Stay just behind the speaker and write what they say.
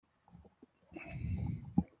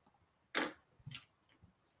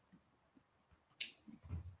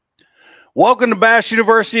Welcome to Bash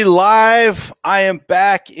University Live. I am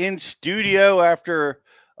back in studio after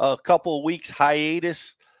a couple of weeks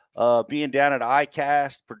hiatus, being down at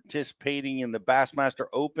ICAST, participating in the Bassmaster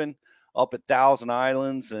Open up at Thousand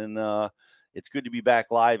Islands, and it's good to be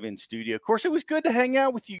back live in studio. Of course, it was good to hang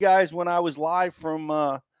out with you guys when I was live from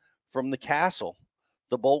the castle,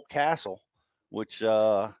 the Bolt Castle, which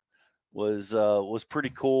was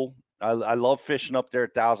pretty cool. I love fishing up there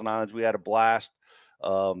at Thousand Islands. We had a blast.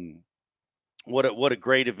 What a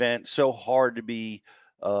great event. So hard to be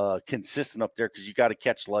consistent up there because you got to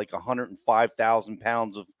catch like 105,000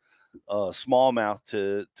 pounds of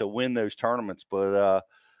smallmouth to win those tournaments. But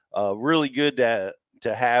really good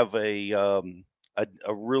to have a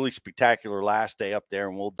really spectacular last day up there,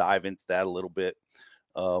 and we'll dive into that a little bit.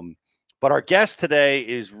 But our guest today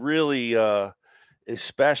is really is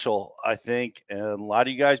special, I think, and a lot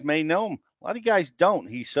of you guys may know him. A lot of you guys don't.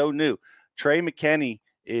 He's so new. Trey Mckinney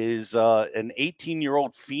is an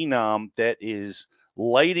 18-year-old phenom that is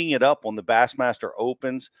lighting it up on the Bassmaster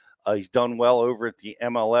Opens. He's done well over at the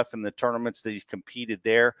MLF in the tournaments that he's competed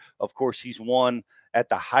there. Of course, he's won at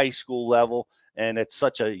the high school level, and at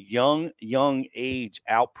such a young age,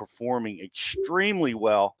 outperforming extremely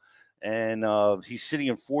well. And he's sitting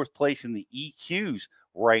in fourth place in the EQs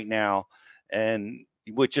right now, and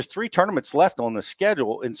with just 3 tournaments left on the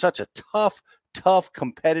schedule in such a tough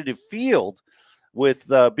competitive field.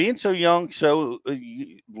 With being so young, so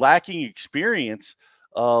lacking experience,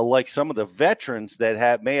 like some of the veterans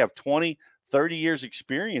that may have 20, 30 years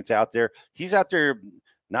experience out there, he's out there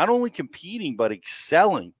not only competing, but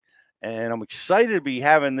excelling. And I'm excited to be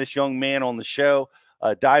having this young man on the show,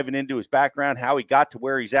 diving into his background, how he got to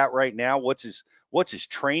where he's at right now, what's his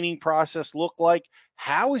training process look like,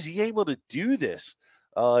 how is he able to do this?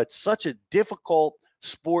 It's such a difficult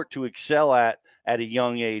sport to excel at a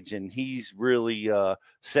young age, and he's really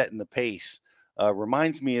setting the pace.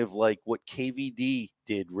 Reminds me of like what KVD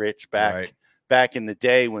did, Rich, back in the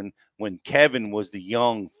day when Kevin was the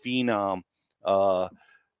young phenom.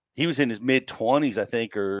 He was in his mid-20s, I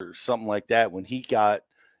think, or something like that when he got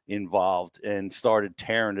involved and started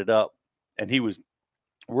tearing it up. And he was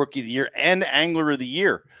Rookie of the Year and Angler of the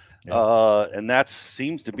Year. Yeah. And that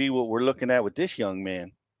seems to be what we're looking at with this young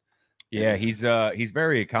man. Yeah, he's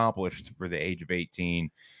very accomplished for the age of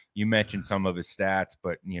 18. You mentioned some of his stats,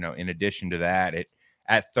 but in addition to that,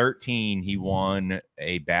 at 13 he won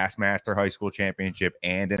a Bassmaster High School Championship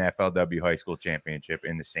and an FLW High School Championship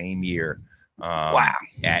in the same year. Wow!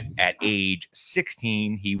 At age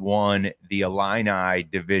 16, he won the Illini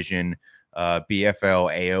Division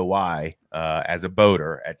BFL AOY as a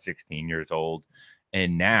boater at 16 years old.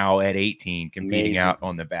 And now at 18, competing out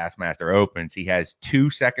on the Bassmaster Opens, he has 2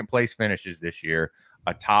 second-place finishes this year,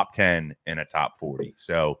 a top 10 and a top 40.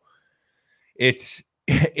 So it's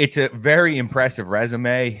a very impressive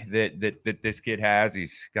resume that this kid has.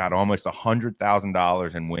 He's got almost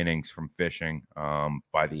 $100,000 in winnings from fishing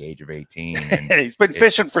by the age of 18. And he's been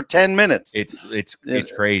fishing for 10 minutes.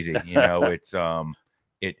 It's crazy.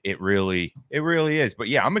 It really is. But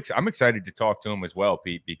yeah, I'm excited to talk to him as well,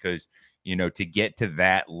 Pete, because to get to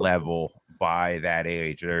that level by that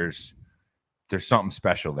age, there's something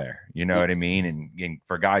special there. You know what I mean? And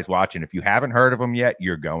for guys watching, if you haven't heard of him yet,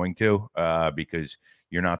 you're going to, because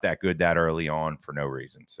you're not that good that early on for no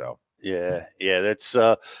reason. So yeah, that's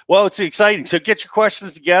well, it's exciting. So get your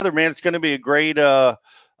questions together, man. It's going to be a great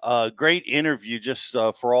interview just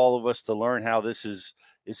for all of us to learn how this is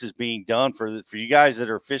being done for you guys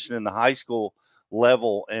that are fishing in the high school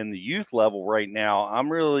level and the youth level right now.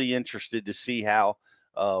 I'm really interested to see how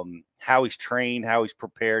he's trained, how he's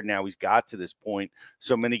prepared, and how he's got to this point.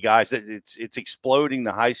 So many guys that it's exploding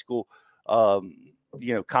the high school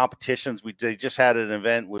competitions. They just had an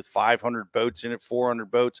event with 500 boats in it,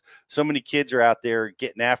 400 boats. So many kids are out there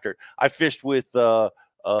getting after it. I fished with a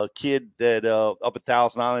kid that up at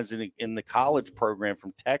Thousand Islands in the college program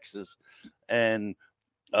from Texas, and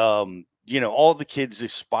all the kids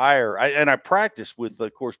aspire. I practice with,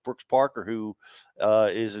 of course, Brooks Parker, who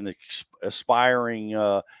is an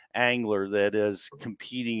aspiring angler that is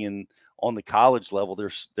competing on the college level.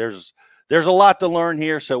 There's a lot to learn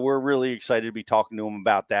here, so we're really excited to be talking to him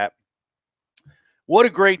about that. What a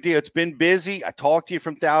great deal. It's been busy. I talked to you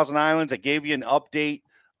from Thousand Islands. I gave you an update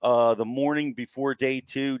the morning before day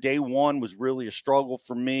 2. Day 1 was really a struggle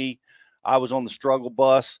for me. I was on the struggle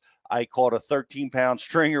bus. I caught a 13-pound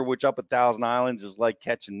stringer, which up at Thousand Islands is like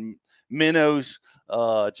catching minnows.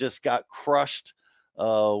 Just got crushed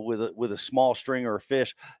with a small stringer of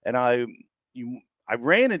fish. And I I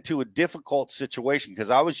ran into a difficult situation because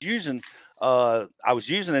I was using a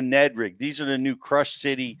Ned rig. These are the new Crush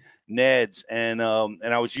City Neds, and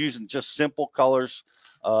I was using just simple colors,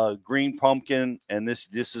 green pumpkin, and this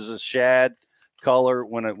is a shad color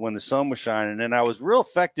when the sun was shining, and I was real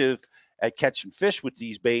effective at catching fish with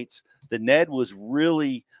these baits. The Ned was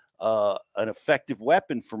really an effective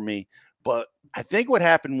weapon for me, but I think what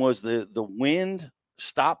happened was the wind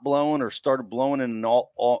stopped blowing or started blowing in an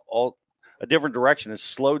all a different direction and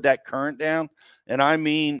slowed that current down. And I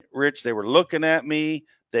mean, Rich, they were looking at me,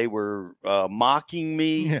 they were mocking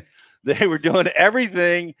me. They were doing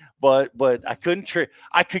everything, but I couldn't trigger.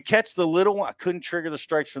 I could catch the little one. I couldn't trigger the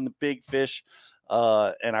strikes from the big fish.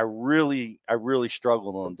 And I really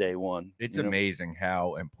struggled on day one. It's amazing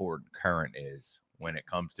how important current is when it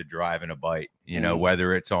comes to driving a bite,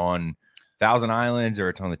 whether it's on Thousand Islands or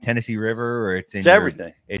it's on the Tennessee River or it's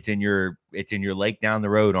everything. It's in your lake down the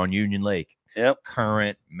road on Union Lake. Yep.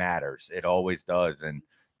 Current matters. It always does. And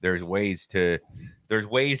there's ways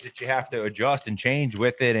that you have to adjust and change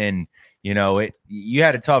with it. And you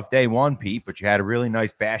had a tough day one, Pete, but you had a really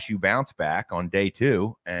nice Bass U bounce back on day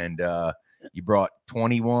two. And you brought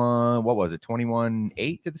 21, what was it,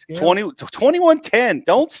 21.8 to the scale? 21.10.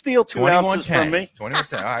 Don't steal 2 ounces from me.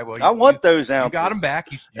 21.10. All right, well, I want those ounces. You got them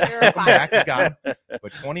back. You took them back. You got them.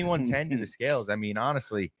 But 21.10 to the scales, I mean,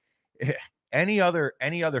 honestly, any other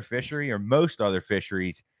fishery or most other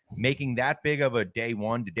fisheries, making that big of a day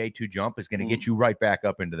one to day two jump is going to get you right back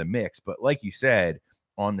up into the mix. But like you said,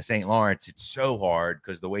 on the St. Lawrence, it's so hard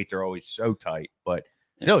because the weights are always so tight. But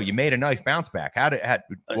still, you made a nice bounce back.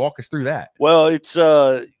 Walk us through that? Well, it's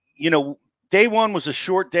day one was a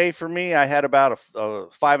short day for me. I had about a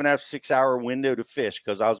 5.5 to 6 hour window to fish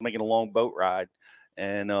because I was making a long boat ride,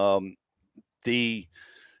 and that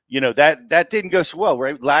didn't go so well.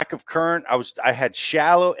 Right, lack of current. I had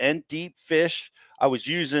shallow and deep fish. I was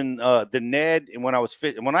using the Ned, and when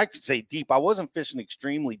I could say deep, I wasn't fishing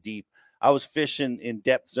extremely deep. I was fishing in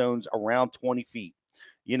depth zones around 20 feet.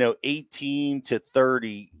 18 to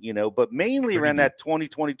 30, but mainly around that 20,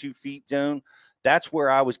 22 feet zone. That's where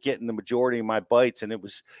I was getting the majority of my bites. And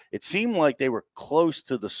it seemed like they were close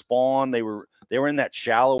to the spawn. They were in that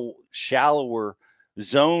shallower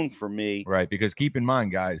zone for me. Right. Because keep in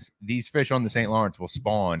mind, guys, these fish on the St. Lawrence will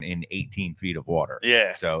spawn in 18 feet of water.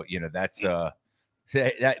 Yeah. So, that's,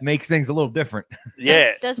 that makes things a little different.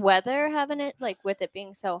 Yeah. Does weather have it, like with it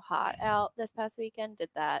being so hot out this past weekend?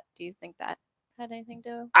 Do you think that had anything to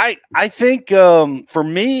do? I think for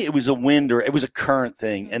me it was a wind, or it was a current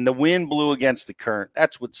thing, and the wind blew against the current.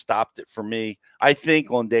 That's what stopped it for me, I think,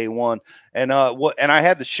 on day one. And and I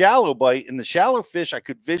had the shallow bite, and the shallow fish I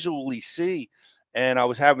could visually see, and I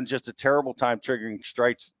was having just a terrible time triggering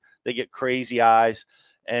strikes. They get crazy eyes.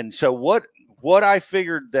 And so what I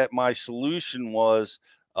figured that my solution was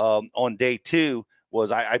on day two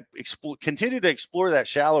was I continued to explore that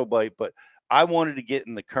shallow bite, but I wanted to get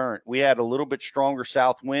in the current. We had a little bit stronger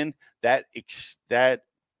south wind that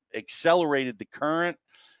accelerated the current,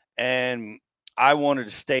 and I wanted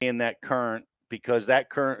to stay in that current because that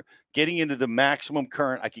current, getting into the maximum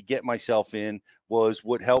current I could get myself in, was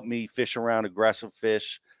what helped me fish around aggressive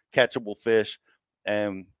fish, catchable fish.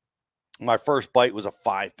 And my first bite was a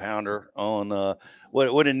 5-pounder on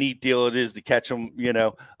what a neat deal it is to catch them,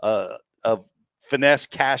 a finesse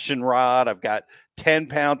cashin rod. I've got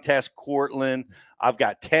 10-pound test Cortland. I've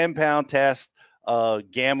got 10-pound test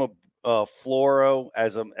Gamma Fluoro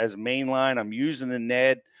as a main line. I'm using a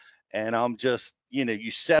Ned, and I'm just,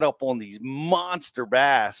 you set up on these monster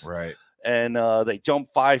bass, right? And they jump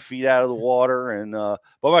 5 feet out of the water. And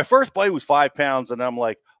but my first bite was 5 pounds, and I'm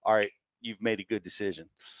like, all right, you've made a good decision.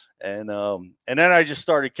 And then I just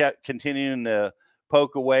started continuing to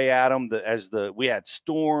poke away at them as we had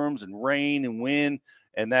storms and rain and wind,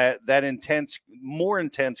 and that more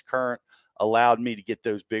intense current allowed me to get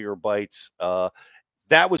those bigger bites.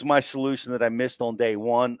 That was my solution that I missed on day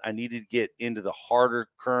one. I needed to get into the harder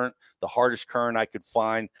current, the hardest current I could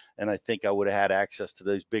find, and I think I would have had access to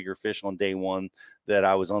those bigger fish on day one that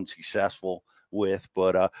I was unsuccessful with.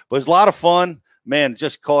 But it was a lot of fun. Man,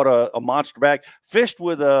 just caught a monster bag. Fished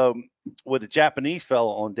with a Japanese fellow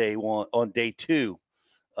on day two,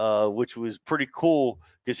 which was pretty cool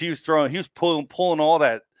because he was pulling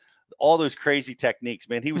all those crazy techniques,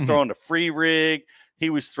 man. He was throwing the free rig, he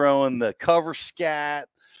was throwing the cover scat.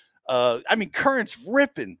 Current's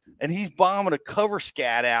ripping, and he's bombing a cover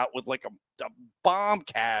scat out with like a bomb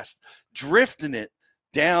cast, drifting it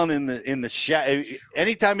down in the shallow.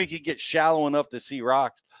 Anytime he could get shallow enough to see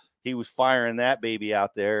rocks, he was firing that baby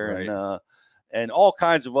out there. Right. And all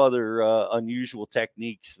kinds of other unusual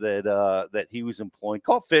techniques that he was employing.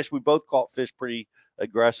 Caught fish. We both caught fish pretty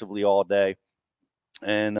aggressively all day.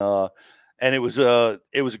 And it was a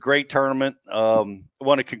great tournament. I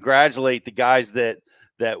want to congratulate the guys that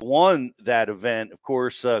won that event. Of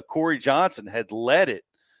course, Corey Johnson had led it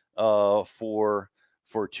for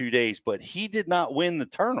 2 days, but he did not win the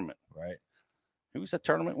tournament. Right. Who was that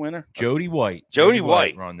tournament winner? Jody White. Jody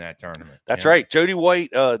White won that tournament. That's right. Jody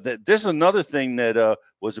White. This is another thing that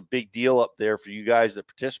was a big deal up there for you guys that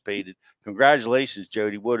participated. Congratulations,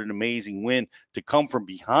 Jody. What an amazing win to come from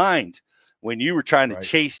behind when you were trying to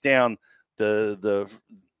chase down the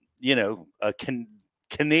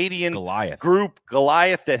Canadian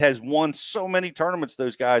Goliath that has won so many tournaments.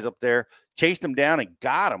 Those guys up there chased him down and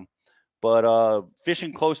got him. But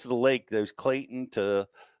fishing close to the lake, those Clayton to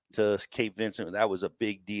Cape Vincent, that was a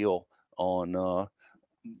big deal on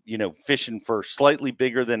fishing for slightly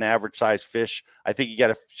bigger than average size fish. I think you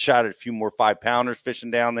got a shot at a few more 5-pounders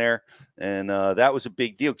fishing down there, and that was a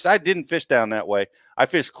big deal because I didn't fish down that way. I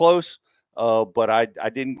fished close, but I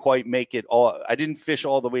didn't quite make it all. I didn't fish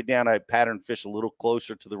all the way down. I pattern fish a little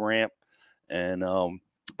closer to the ramp, and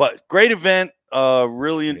but great event.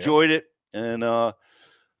 Really enjoyed it, and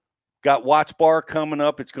got Watts Bar coming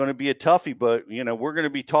up. It's going to be a toughie, but we're going to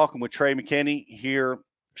be talking with Trey McKinney here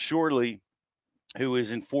shortly, who is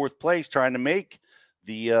in 4th place trying to make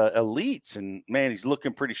the elites. And man, he's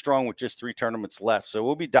looking pretty strong with just 3 tournaments left. So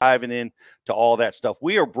we'll be diving in to all that stuff.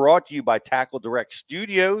 We are brought to you by Tackle Direct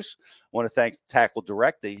Studios. I want to thank Tackle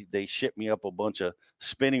Direct. They shipped me up a bunch of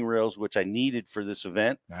spinning reels, which I needed for this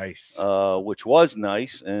event. Nice. Which was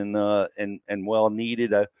nice and well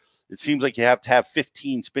needed. It seems like you have to have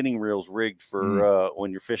 15 spinning reels rigged for when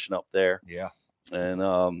you're fishing up there. Yeah. And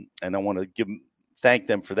I want to thank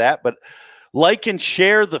them for that. But like and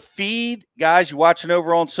share the feed, guys. You're watching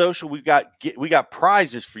over on social. We got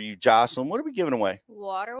prizes for you, Jocelyn. What are we giving away?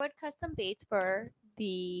 Waterwood custom baits for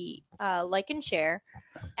the like and share,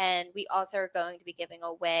 and we also are going to be giving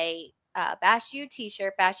away Bash U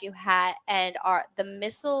t-shirt, Bash U hat, and the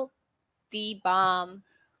Missile D Bomb.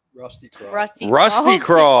 Rusty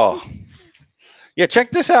Craw. Yeah,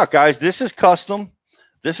 check this out, guys. This is custom.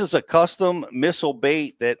 This is a custom missile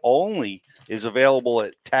bait that only is available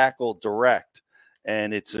at Tackle Direct,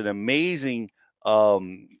 and it's an amazing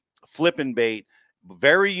flipping bait.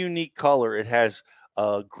 Very unique color. It has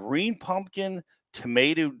a green pumpkin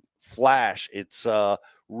tomato flash. It's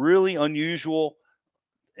really unusual,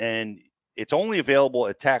 and it's only available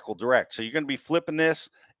at Tackle Direct. So you're going to be flipping this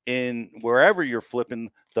in wherever you're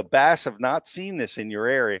flipping. The bass have not seen this in your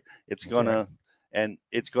area. It's gonna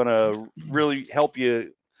really help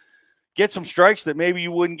you get some strikes that maybe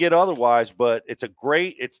you wouldn't get otherwise. But it's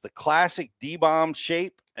the classic D-bomb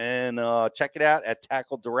shape, and check it out at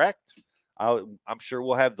Tackle Direct. I'm sure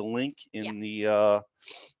we'll have the link in the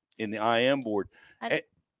IM board.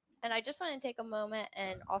 And I just want to take a moment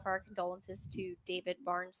and offer our condolences to David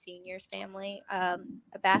Barnes Sr.'s family, a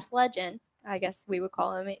bass legend, I guess we would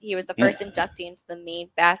call him. He was the first inductee into the Maine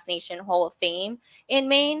Bass Nation Hall of Fame in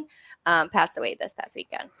Maine. Passed away this past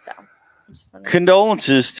weekend. So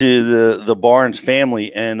condolences to the Barnes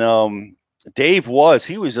family. And Dave was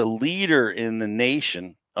a leader in the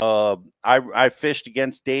nation. I fished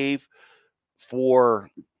against Dave for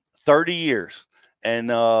 30 years. And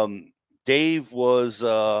Dave was,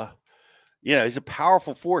 he's a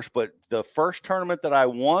powerful force. But the first tournament that I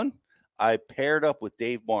won, I paired up with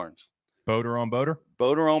Dave Barnes. Boater on boater?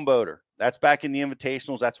 Boater on boater. That's back in the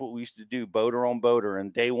invitationals. That's what we used to do, boater on boater.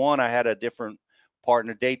 And day 1, I had a different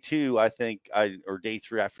partner. Day 2, or day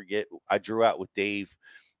 3, I forget, I drew out with Dave,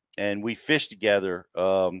 and we fished together.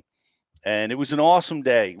 And it was an awesome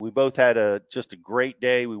day. We both had just a great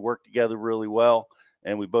day. We worked together really well,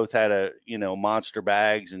 and we both had monster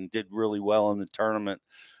bags and did really well in the tournament.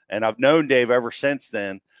 And I've known Dave ever since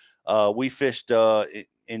then. We fished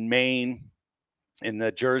in Maine, in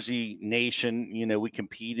the Jersey Nation. We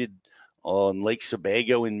competed on Lake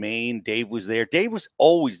Sebago in Maine. Dave was there. Dave was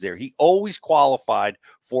always there. He always qualified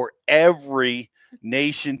for every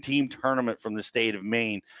nation team tournament from the state of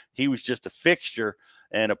Maine. He was just a fixture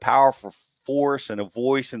and a powerful force and a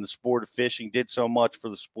voice in the sport of fishing. Did so much for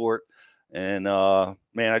the sport. And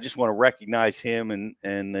man, I just want to recognize him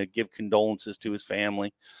and give condolences to his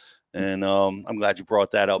family. And I'm glad you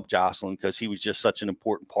brought that up, Jocelyn, because he was just such an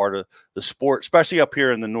important part of the sport, especially up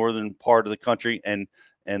here in the northern part of the country and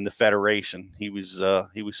the Federation. He was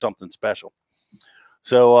something special.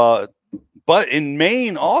 So, but in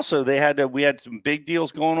Maine also, we had some big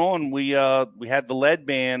deals going on. We had the lead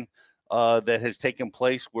ban that has taken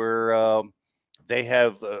place where they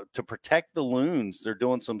have to protect the loons. They're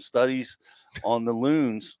doing some studies on the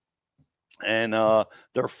loons, and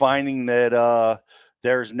they're finding that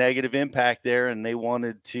there's negative impact there, and they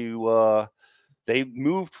wanted to they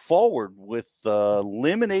moved forward with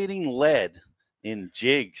eliminating lead in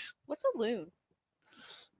jigs. What's a loon?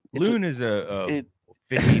 Loon is a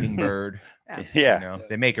fish-eating bird. Oh. Yeah. You know,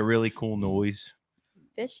 they make a really cool noise.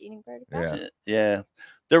 Fish-eating bird. Yeah. Yeah.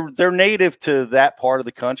 They're native to that part of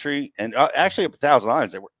the country, and actually up 1,000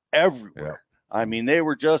 Islands, they were everywhere. Yeah. I mean, they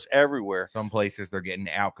were just everywhere. Some places they're getting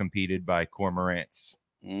out-competed by cormorants.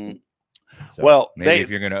 So well, maybe if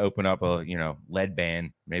you're going to open up a lead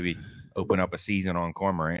ban, maybe open up a season on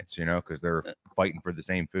cormorants, because they're fighting for the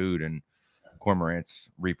same food, and cormorants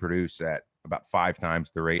reproduce at about 5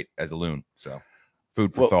 times the rate as a loon. So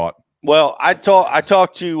food for thought. Well, I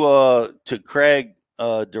talked to Craig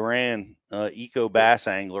Duran, eco bass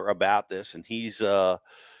angler, about this, and he's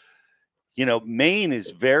Maine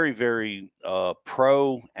is very, very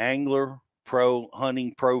pro angler, pro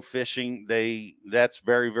hunting, pro fishing. That's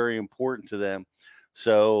very, very important to them.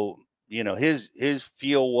 So his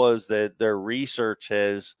feel was that their research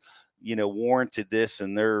has warranted this,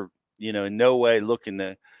 and they're in no way looking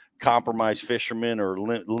to compromise fishermen or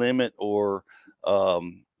limit or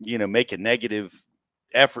make a negative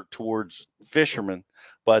effort towards fishermen,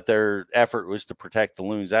 but their effort was to protect the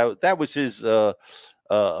loons. That was his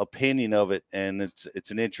opinion of it, and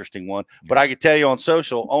it's an interesting one. But I could tell you on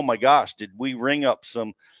social, oh my gosh, did we ring up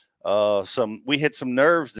some we hit some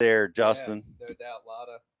nerves there, Justin. Yeah, no doubt.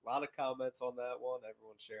 A lot of comments on that one.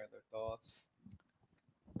 Everyone sharing their thoughts.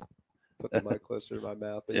 Put the mic closer to my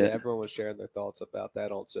mouth. But yeah, everyone was sharing their thoughts about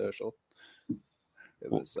that on social.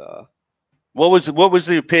 It was what was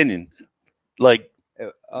the opinion? Like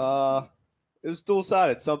it was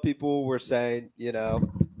dual-sided. Some people were saying,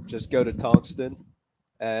 just go to tungsten,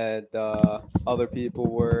 and other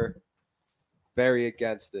people were very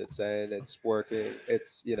against it, saying it's working,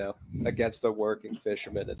 it's against a working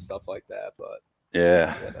fisherman and stuff like that. But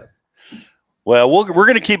yeah, well, we're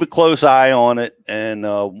going to keep a close eye on it, and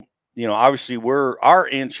obviously our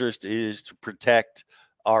interest is to protect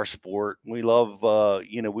our sport. We love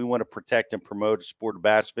we want to protect and promote the sport of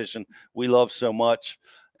bass fishing we love so much,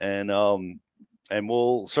 and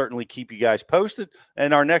we'll certainly keep you guys posted.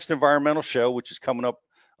 And our next environmental show, which is coming up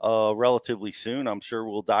relatively soon, I'm sure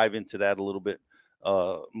we'll dive into that a little bit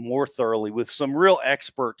more thoroughly with some real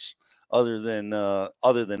experts other than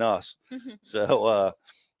us. So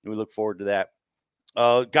we look forward to that.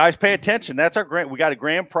 Guys, pay attention. That's our grant. We got a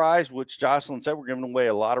grand prize, which Jocelyn said we're giving away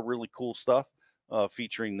a lot of really cool stuff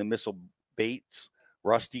featuring the missile baits,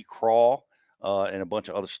 rusty crawl, and a bunch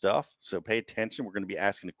of other stuff. So pay attention. We're going to be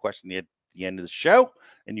asking a question at the end of the show,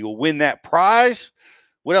 and you will win that prize.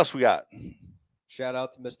 What else we got? Shout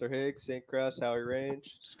out to Mr. Higgs, St. Cross, Howie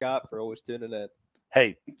Range, Scott for always tuning in.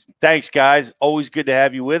 Hey, thanks, guys. Always good to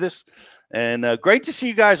have you with us, and great to see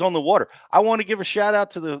you guys on the water. I want to give a shout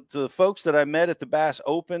out to the folks that I met at the Bass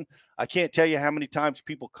Open. I can't tell you how many times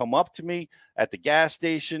people come up to me at the gas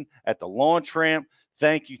station, at the launch ramp.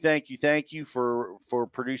 Thank you for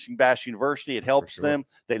producing Bass University. It helps them.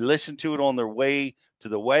 They listen to it on their way to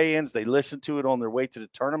the weigh-ins. They listen to it on their way to the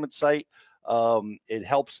tournament site. It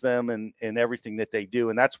helps them in everything that they do,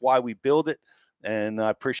 and that's why we build it. And I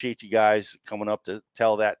appreciate you guys coming up to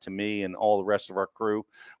tell that to me and all the rest of our crew.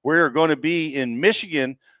 We're going to be in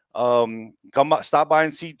Michigan. Stop by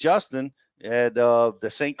and see Justin at the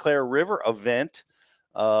St. Clair River event.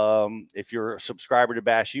 If you're a subscriber to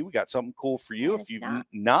Bash U, we got something cool for you. If you've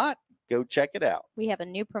not, go check it out. We have a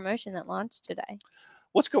new promotion that launched today.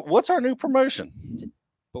 What's our new promotion?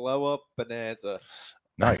 Blow Up Bonanza.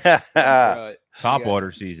 Nice. Right. Top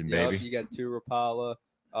water season, baby. You got 2 Rapala,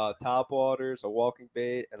 top waters, a walking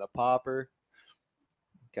bait, and a popper.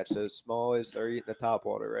 Catch those smallies. They're eating the top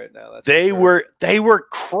water right now. They were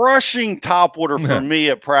crushing top water for me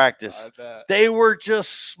at practice. They were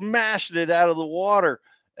just smashing it out of the water,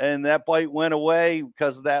 and that bite went away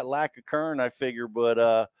because of that lack of current, I figure.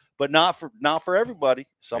 But not for everybody.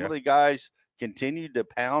 Some of the guys continued to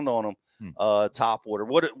pound on them. Top water.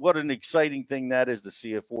 What an exciting thing that is to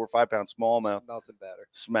see a 4 or 5 pound smallmouth. Nothing better.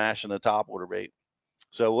 Smashing a top water bait.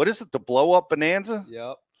 So what is it? The Blow Up Bonanza?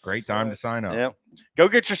 Yep. Great time to sign up. Yeah. Go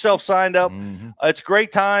get yourself signed up. It's a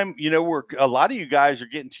great time. A lot of you guys are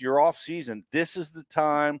getting to your off season. This is the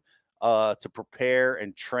time to prepare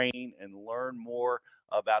and train and learn more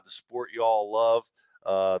about the sport you all love.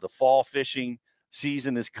 The fall fishing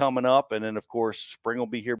season is coming up, and then of course spring will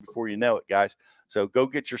be here before you know it, guys. So go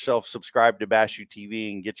get yourself subscribed to Bash U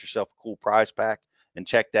TV and get yourself a cool prize pack and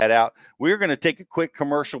check that out. We're going to take a quick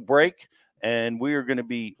commercial break, and we are going to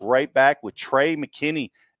be right back with Trey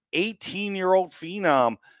McKinney, 18-year-old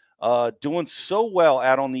phenom, doing so well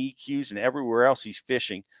out on the EQs and everywhere else he's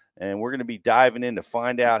fishing. and we're going to be diving in to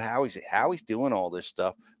find out how he's doing all this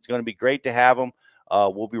stuff. It's going to be great to have him.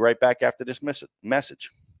 We'll be right back after this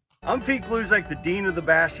message. I'm Pete Gluzak, the Dean of the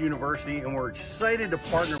Bass University, and we're excited to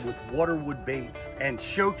partner with Waterwood Baits and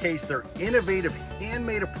showcase their innovative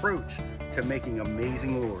handmade approach to making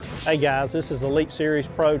amazing lures. Hey guys, this is Elite Series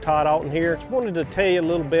Pro Todd Alton here. Just wanted to tell you a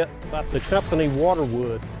little bit about the company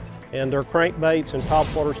Waterwood and their crankbaits and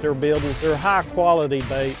topwaters they're building. They're high quality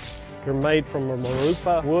baits. They're made from a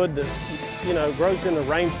marupa wood that's, grows in the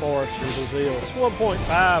rainforest in Brazil. It's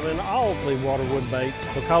 1.5 in all the Waterwood baits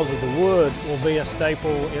because of the wood will be a staple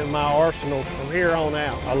in my arsenal from here on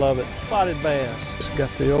out. I love it. Spotted bass. It's got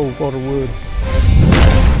the old Waterwood.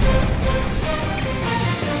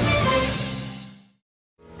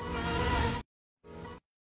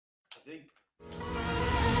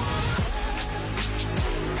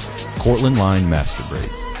 Cortland Line Master Braid,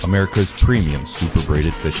 America's premium super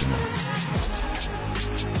braided fishing line.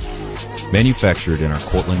 Manufactured in our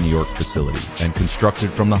Cortland, New York facility and constructed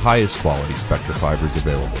from the highest quality Spectra fibers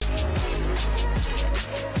available.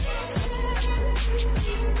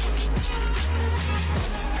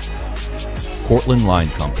 Cortland Line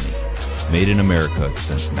Company, made in America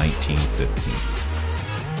since 1915.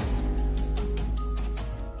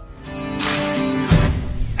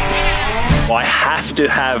 I have to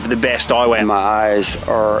have the best eyewear. My eyes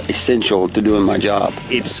are essential to doing my job.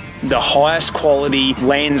 It's the highest quality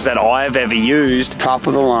lens that I've ever used. Top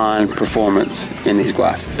of the line performance in these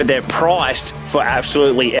glasses. But they're priced for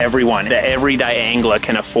absolutely everyone. The everyday angler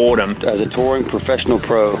can afford them. As a touring professional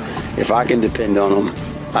pro, if I can depend on them,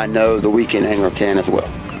 I know the weekend angler can as well.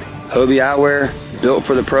 Hobie Eyewear, built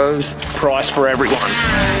for the pros. Priced for everyone.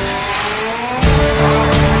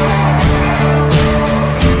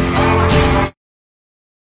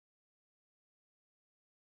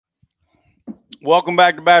 Welcome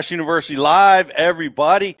back to Bass University Live,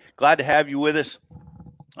 everybody. Glad to have you with us.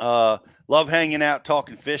 Love hanging out,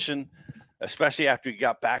 talking fishing, especially after you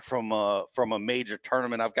got back from a major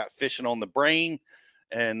tournament. I've got fishing on the brain,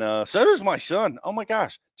 and so does my son. Oh my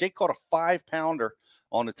gosh, Jake caught a 5-pounder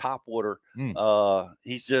on the topwater.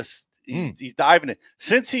 He's diving it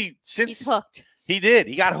since he's hooked.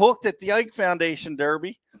 He got hooked at the Ike Foundation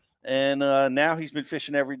Derby. And now he's been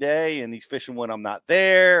fishing every day, and he's fishing when I'm not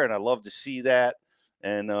there, and I love to see that.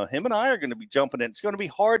 And him and I are going to be jumping in. It's going to be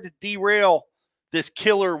hard to derail this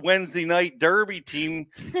killer Wednesday night derby team.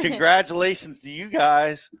 Congratulations to you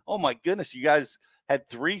guys. Oh, my goodness. You guys had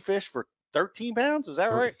 3 fish for 13 pounds? Is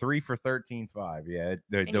that right? 3 for 13.5. Yeah.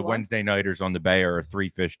 The Wednesday nighters on the Bay are a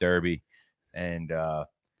 3-fish derby. And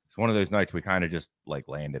it's one of those nights we kind of just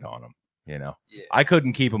landed on them. Yeah. I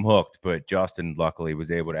couldn't keep him hooked, but Justin luckily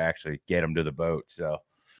was able to actually get him to the boat. So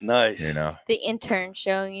nice. The intern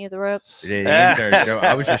showing you the ropes.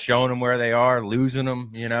 I was just showing him where they are, losing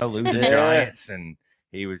them, losing giants, and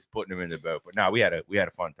he was putting them in the boat. But no, we had a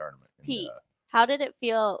fun tournament. Pete, how did it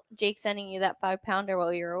feel, Jake, sending you that 5-pounder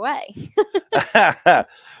while you were away?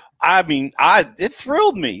 I mean, it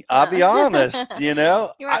thrilled me. I'll be honest. You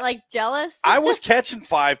weren't jealous. I was catching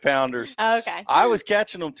 5-pounders. Oh, okay. I was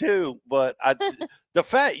catching them too, but the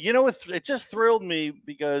fact, it just thrilled me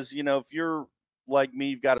because if you're like me,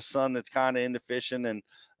 you've got a son that's kind of into fishing, and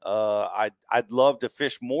I'd love to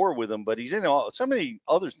fish more with him, but he's in so many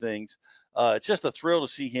other things. It's just a thrill to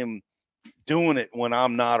see him doing it when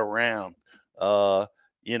I'm not around.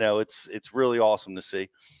 It's really awesome to see.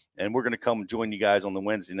 And we're going to come join you guys on the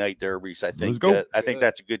Wednesday night derbies. I think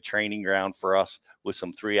that's a good training ground for us with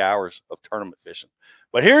some 3 hours of tournament fishing.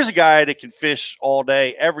 But here's a guy that can fish all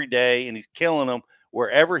day, every day, and he's killing them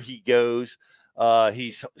wherever he goes.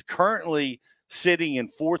 He's currently sitting in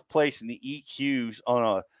 4th place in the EQs on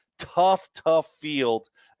a tough field,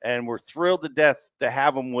 and we're thrilled to death to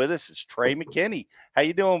have him with us. It's Trey Mckinney. How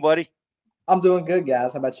you doing, buddy? I'm doing good,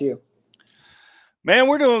 guys. How about you? Man,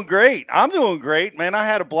 we're doing great. I'm doing great, man. I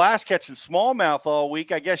had a blast catching smallmouth all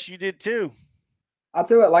week. I guess you did too. I'll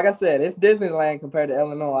tell you what, like I said, it's Disneyland compared to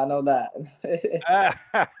Illinois. I know that.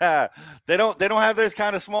 They don't have those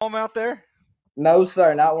kind of smallmouth there? No,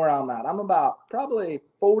 sir, not where I'm at. I'm about probably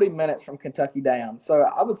 40 minutes from Kentucky down. So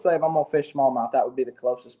I would say if I'm gonna fish smallmouth, that would be the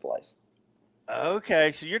closest place.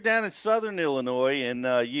 Okay, so you're down in southern Illinois, and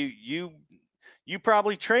you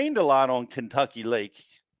probably trained a lot on Kentucky Lake.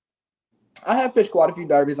 I have fished quite a few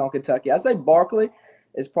derbies on Kentucky. I'd say Barkley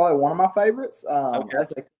is probably one of my favorites. Okay. I'd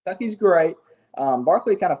say Kentucky's great.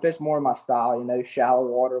 Barkley kind of fished more in my style, shallow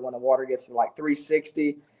water when the water gets to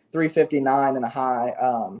 360, 359 and a high.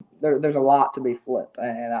 There's a lot to be flipped,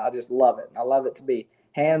 and I just love it. I love it to be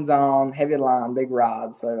hands-on, heavy line, big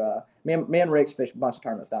rods. So me and Rick's fished a bunch of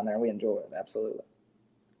tournaments down there, and we enjoy it, absolutely.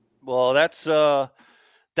 Well, that's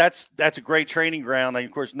that's a great training ground. And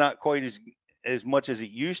of course, not quite as much as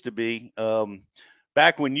it used to be.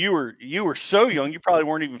 Back when you were so young, you probably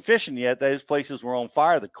weren't even fishing yet. Those places were on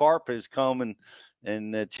fire. The carp has come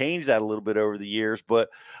and changed that a little bit over the years. But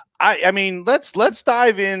I mean, let's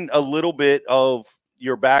dive in a little bit of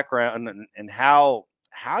your background and how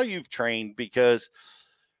you've trained, because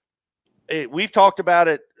we've talked about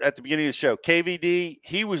it at the beginning of the show. KVD,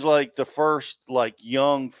 he was like the first like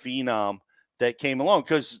young phenom that came along,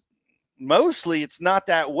 because mostly it's not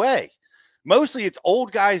that way. Mostly it's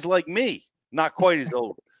old guys like me, not quite as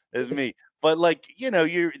old as me, but like,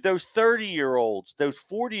 you're those 30-year-olds, those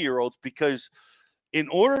 40-year-olds, because in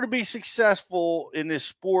order to be successful in this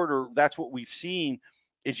sport, or that's what we've seen,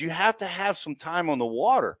 is you have to have some time on the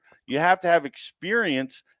water. You have to have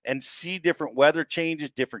experience and see different weather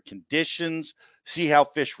changes, different conditions, see how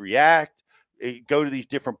fish react, go to these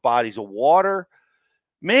different bodies of water.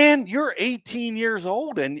 Man, you're 18 years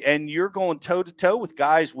old and you're going toe to toe with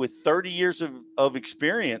guys with 30 years of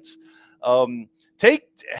experience. How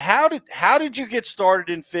did you get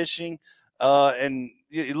started in fishing? And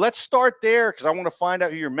let's start there, because I want to find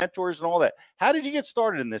out who your mentors and all that. How did you get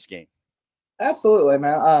started in this game? Absolutely,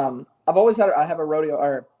 man. I have a rodeo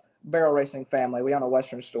or barrel racing family. We own a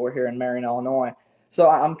Western store here in Marion, Illinois. So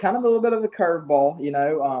I'm kind of a little bit of a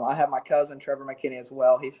curveball, I have my cousin, Trey Mckinney, as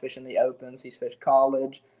well. He's fishing the Opens. He's fished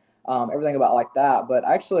college, everything about like that. But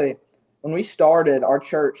actually, when we started, our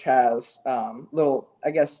church has little,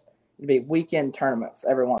 I guess, it'd be weekend tournaments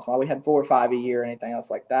every once in a while. We had 4 or 5 a year, anything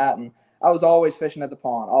else like that. And I was always fishing at the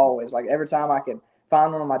pond, always. Like every time I could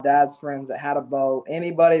find one of my dad's friends that had a boat,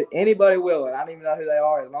 anybody willing. I don't even know who they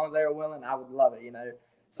are. As long as they were willing, I would love it,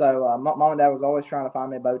 So mom and dad was always trying to find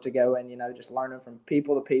me a boat to go in, just learning from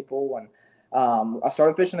people to people. And I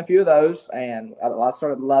started fishing a few of those, and I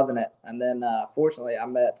started loving it. And then, fortunately, I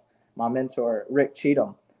met my mentor, Rick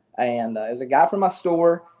Cheatham. And it was a guy from my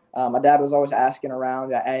store. My dad was always asking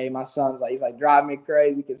around, hey, my son's he's driving me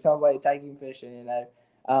crazy. Can somebody take him fishing,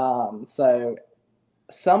 So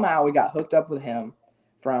somehow we got hooked up with him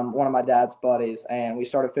from one of my dad's buddies, and we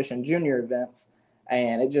started fishing junior events,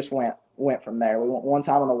 and it just went from there. We went one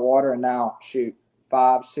time on the water, and now,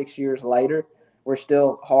 5-6 years later, we're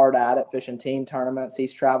still hard at it, fishing team tournaments.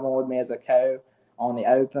 He's traveling with me as a co on the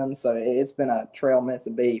Open, so it's been a trail meant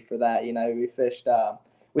to be for that. We fished.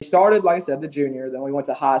 We started, like I said, the junior. Then we went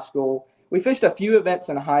to high school. We fished a few events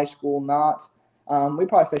in high school. We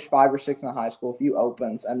probably fished 5 or 6 in high school, a few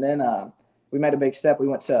Opens, and then we made a big step. We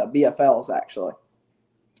went to BFLs actually.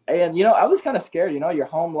 And, I was kind of scared, your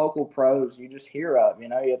home local pros you just hear of,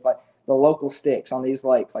 it's like the local sticks on these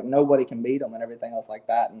lakes, like nobody can beat them and everything else like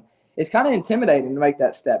that. And it's kind of intimidating to make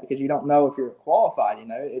that step because you don't know if you're qualified,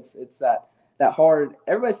 it's that hard.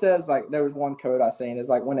 Everybody says, there was one quote I seen is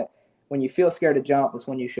when you feel scared to jump, it's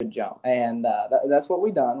when you should jump. And that's what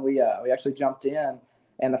we done. We actually jumped in,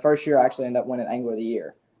 and the first year I actually ended up winning Angler of the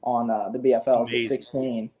Year on the BFLs at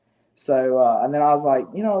 16. So, and then I was like,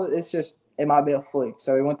 it might be a fluke.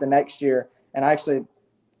 So we went the next year, and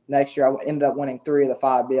next year I ended up winning 3 of the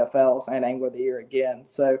 5 BFLs and Angler of the Year again.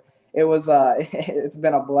 So it was it's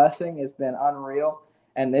been a blessing. It's been unreal.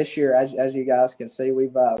 And this year, as you guys can see, we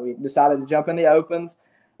decided to jump in the Opens.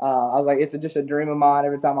 I was like, it's just a dream of mine.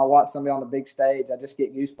 Every time I watch somebody on the big stage, I just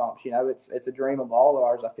get goosebumps. It's a dream of all of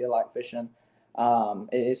ours. I feel like fishing.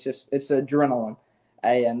 It's adrenaline.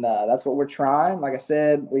 And that's what we're trying. Like I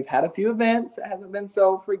said, we've had a few events. It hasn't been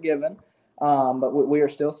so forgiving. But we are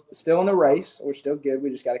still in the race. We're still good. We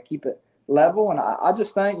just got to keep it level. And I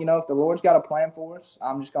just think, if the Lord's got a plan for us,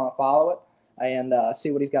 I'm just going to follow it and see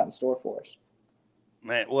what he's got in store for us.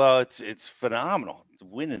 Man, well, it's phenomenal.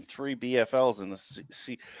 Winning 3 BFLs in the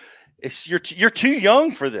sea. You're too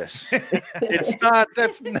young for this. It's not.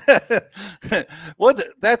 That's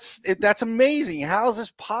amazing. How is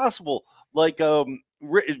this possible?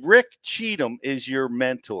 Rick Cheatham is your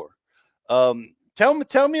mentor.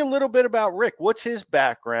 Tell me a little bit about Rick. What's his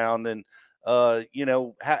background, and how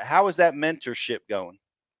is that mentorship going?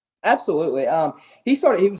 Absolutely. He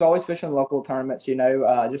was always fishing local tournaments,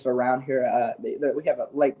 just around here. We have a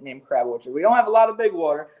lake named Crab Orchard. We don't have a lot of big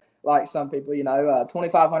water like some people,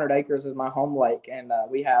 2,500 acres is my home lake, and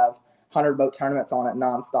we have 100 boat tournaments on it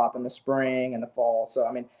nonstop in the spring and the fall. So,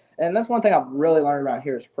 and that's one thing I've really learned around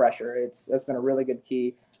here is pressure. That's been a really good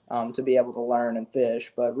key to be able to learn and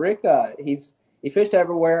fish. But Rick, he fished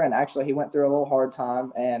everywhere, and actually he went through a little hard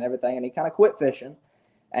time and everything, and he kind of quit fishing.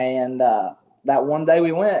 And that one day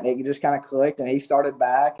we went, it just kind of clicked, and he started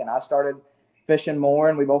back, and I started fishing more,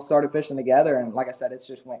 and we both started fishing together. And like I said, it's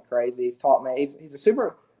just went crazy. He's taught me. He's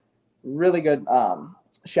a really good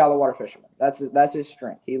shallow water fisherman. That's his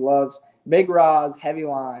strength. He loves big rods, heavy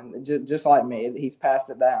line, just like me. He's passed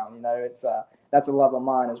it down. You know, it's that's a love of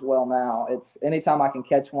mine as well. Now it's anytime I can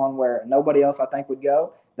catch one where nobody else I think would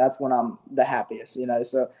go, that's when I'm the happiest. You know,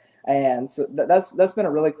 so. And so that's been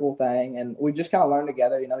a really cool thing, and we just kind of learned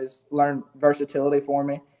together. You know, he's learned versatility for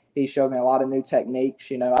me. He showed me a lot of new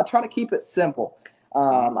techniques. You know, I try to keep it simple.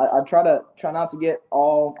 I try not to get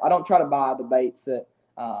all. I don't try to buy the baits that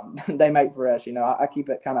they make for us. You know, I keep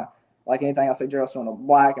it kind of like anything I say, Gerald, so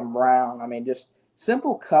black and brown. I mean, just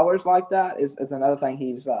simple colors like that is another thing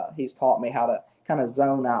he's taught me how to kind of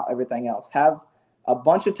zone out everything else. Have a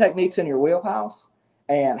bunch of techniques in your wheelhouse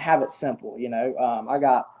and have it simple. You know, I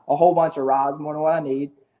got a whole bunch of rods, more than what I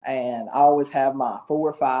need. And I always have my 4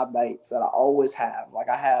 or 5 baits that I always have. Like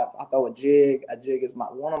I throw a jig. A jig is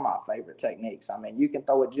one of my favorite techniques. I mean, you can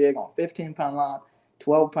throw a jig on 15-pound line,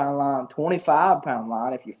 12-pound line, 25-pound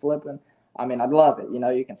line if you're flipping. I mean, I love it. You know,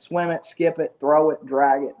 you can swim it, skip it, throw it,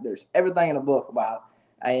 drag it. There's everything in the book about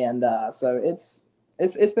it. And so it's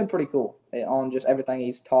been pretty cool on just everything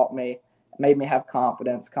he's taught me, made me have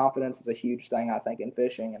confidence. Confidence is a huge thing, I think, in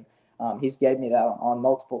fishing. And he's gave me that on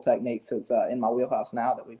multiple techniques. So it's in my wheelhouse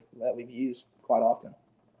now that we've used quite often.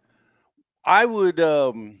 I would,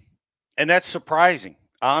 and that's surprising,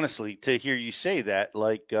 honestly, to hear you say that.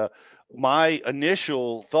 Like my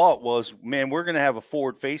initial thought was, man, we're going to have a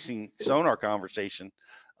forward-facing sonar conversation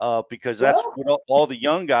because that's what all the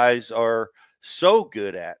young guys are so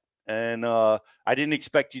good at. And I didn't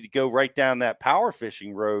expect you to go right down that power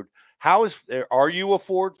fishing road. Are you a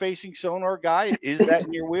forward-facing sonar guy? Is that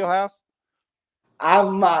in your wheelhouse? I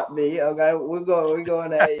might be. Okay, we're going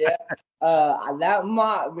there. Yeah, that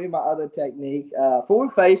might be my other technique.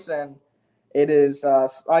 Forward-facing, it is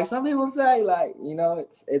like some people say, like, you know,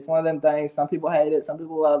 it's one of them things. Some people hate it, some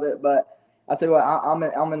people love it. But I tell you what,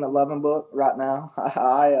 I'm in the loving book right now.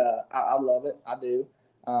 I love it. I do.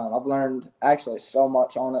 I've learned actually so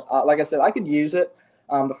much on it. Like I said, I could use it.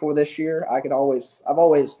 Before this year, I've always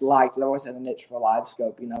liked it. I've always had a niche for live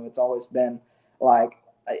scope. You know, it's always been like,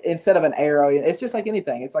 instead of an arrow, it's just like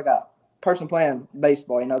anything. It's like a person playing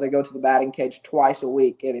baseball. You know, they go to the batting cage twice a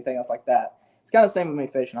week, anything else like that. It's kind of the same with me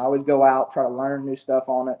fishing. I always go out, try to learn new stuff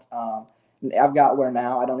on it. I've got where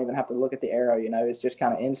now I don't even have to look at the arrow. You know, it's just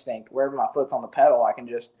kind of instinct. Wherever my foot's on the pedal, I can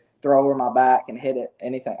just throw over my back and hit it.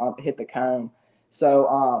 Hit the cone.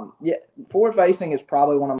 So, yeah, forward facing is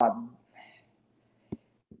probably one of my.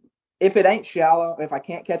 If it ain't shallow, if I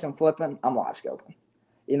can't catch them flipping, I'm live scoping.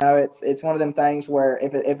 You know, it's one of them things where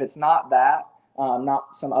if it's not that,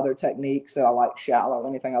 not some other techniques that I like shallow,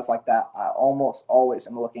 anything else like that, I almost always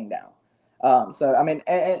am looking down. So I mean,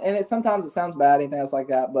 and sometimes it sounds bad, anything else like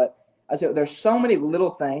that, but I say there's so many little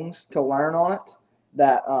things to learn on it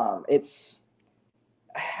that it's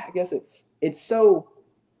so.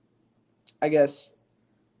 I guess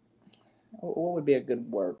what would be a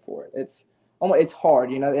good word for it? It's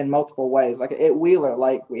hard, you know, in multiple ways. Like at Wheeler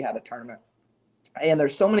Lake, we had a tournament, and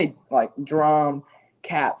there's so many like drum,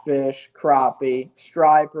 catfish, crappie,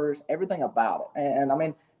 stripers, everything about it. And I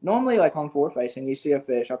mean, normally like on forward facing, you see a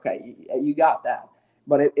fish, okay, you got that,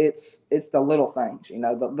 but it's the little things, you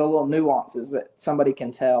know, the little nuances that somebody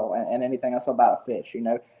can tell, and anything else about a fish. You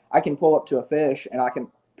know, I can pull up to a fish, and I can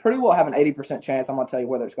pretty well have an 80% chance I'm going to tell you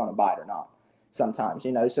whether it's going to bite or not. Sometimes,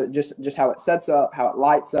 you know, so just how it sets up, how it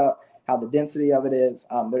lights up, how the density of it is.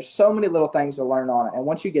 There's so many little things to learn on it. And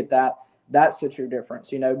once you get that, that's the true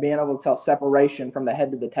difference, you know, being able to tell separation from the head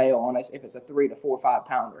to the tail on it if it's a 3 to 4 or 5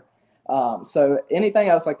 pounder. So anything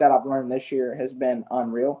else like that I've learned this year has been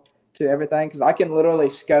unreal to everything, because I can literally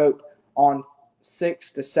scope on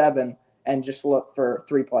 6 to 7 and just look for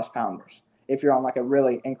 3+ pounders. If you're on like a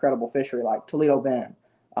really incredible fishery like Toledo Bend,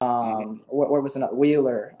 where was another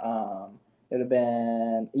Wheeler? It would have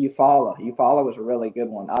been Eufaula. Eufaula was a really good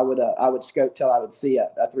one. I would scope till I would see a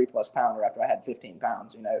 3+ pounder after I had 15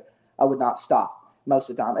 pounds. You know, I would not stop most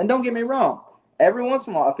of the time. And don't get me wrong, every once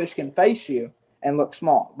in a while a fish can face you and look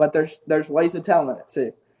small, but there's ways of telling it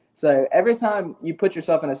too. So every time you put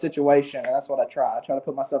yourself in a situation, and that's what I try to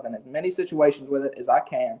put myself in as many situations with it as I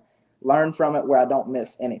can, learn from it where I don't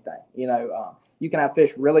miss anything. You know, you can have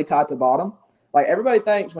fish really tight to bottom. Like everybody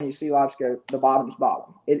thinks when you see live scope, the bottom's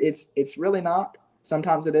bottom. It's really not.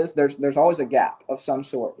 Sometimes it is. There's always a gap of some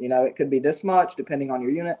sort. You know, it could be this much depending on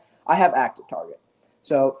your unit. I have active target.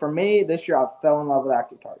 So for me, this year I fell in love with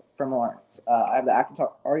active target from Lawrence. I have the active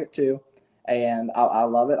target too, and I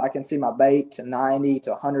love it. I can see my bait to 90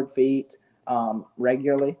 to 100 feet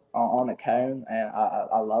regularly on the cone, and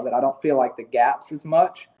I love it. I don't feel like the gaps as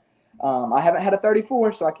much. I haven't had a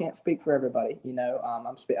 34, so I can't speak for everybody. You know,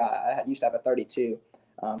 I used to have a 32,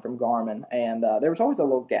 from Garmin, and there was always a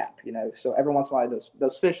little gap, so every once in a while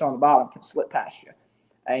those fish on the bottom can slip past you.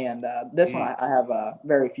 And this one I have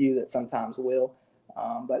very few that sometimes will,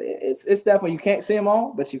 but it's definitely, you can't see them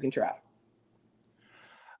all, but you can try.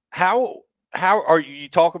 How are you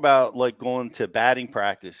talk about like going to batting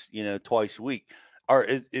practice, twice a week?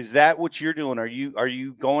 Is that what you're doing? Are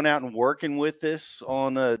you going out and working with this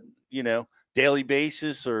on a, daily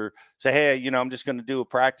basis, or say, hey, I'm just going to do a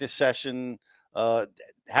practice session?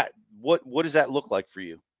 What does that look like for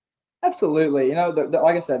you? Absolutely.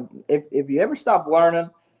 Like I said, if you ever stop learning,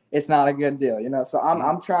 it's not a good deal, So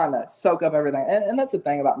I'm trying to soak up everything. And that's the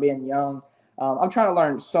thing about being young. I'm trying to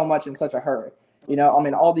learn so much in such a hurry.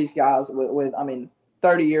 All these guys with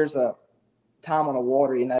 30 years of time on the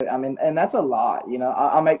water, and that's a lot.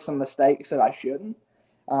 I make some mistakes that I shouldn't.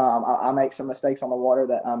 I make some mistakes on the water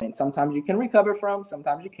that, sometimes you can recover from,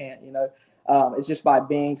 sometimes you can't, it's just by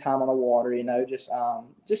being time on the water,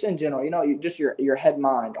 just in general, just your head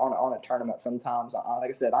mind on a tournament. Sometimes, like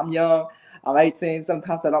I said, I'm young, I'm 18.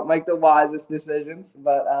 Sometimes I don't make the wisest decisions,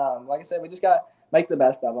 but like I said, we just got to make the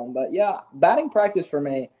best of them. But yeah, batting practice for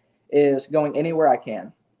me is going anywhere I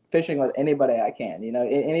can, fishing with anybody I can,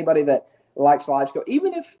 anybody that likes live scope,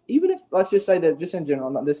 even if let's just say that, just in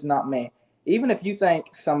general, this is not me. Even if you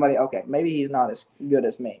think somebody, okay, maybe he's not as good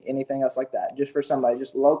as me, anything else like that, just for somebody,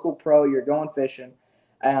 just local pro, you're going fishing.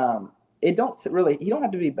 You don't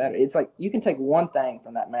have to be better. It's like you can take one thing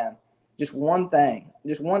from that man, just one thing,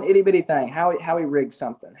 just one itty bitty thing, how he rigs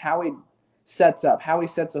something, how he sets up, how he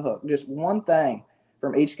sets a hook, just one thing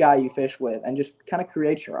from each guy you fish with, and just kind of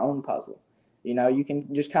create your own puzzle. You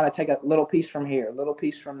can just kind of take a little piece from here, a little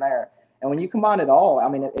piece from there. And when you combine it all,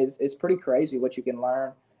 it's pretty crazy what you can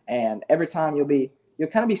learn. And every time you'll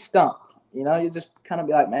kind of be stumped, you just kind of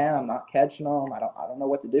be like, man, I'm not catching them. I don't know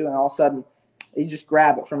what to do. And all of a sudden you just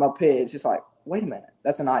grab it from up here. It's just like, wait a minute,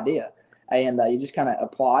 that's an idea. And you just kind of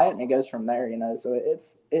apply it and it goes from there, So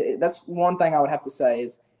that's one thing I would have to say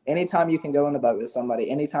is anytime you can go in the boat with somebody,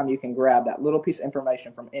 anytime you can grab that little piece of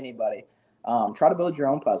information from anybody, try to build your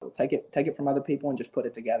own puzzle. Take it from other people and just put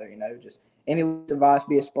it together, just any advice,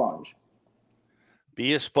 be a sponge.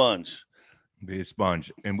 Be a sponge. Be a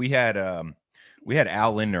sponge. And we had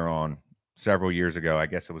Al Lindner on several years ago. I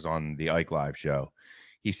guess it was on the Ike Live show.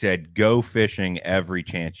 He said, go fishing every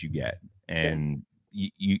chance you get. And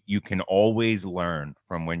you can always learn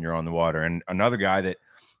from when you're on the water. And another guy that,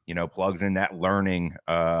 plugs in that learning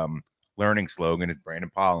slogan is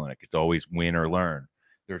Brandon Polinick. It's always win or learn.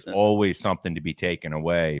 There's always something to be taken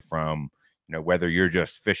away from, whether you're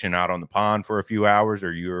just fishing out on the pond for a few hours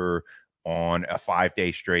or you're on a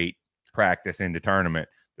 5-day straight practice into tournament.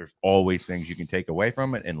 There's always things you can take away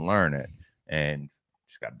from it and learn it, and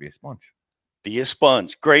just got to be a sponge. Be a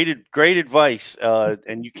sponge. Great advice.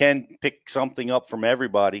 And you can pick something up from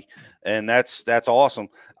everybody, and that's awesome.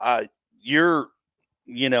 We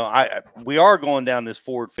are going down this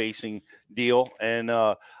forward-facing deal, and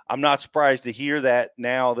I'm not surprised to hear that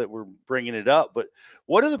now that we're bringing it up. But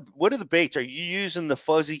what are the baits? Are you using the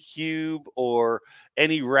fuzzy cube or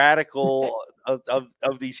any radical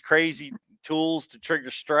of these crazy tools to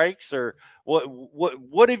trigger strikes, or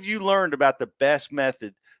what have you learned about the best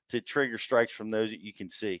method to trigger strikes from those that you can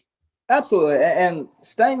see? Absolutely, and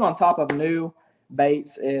staying on top of new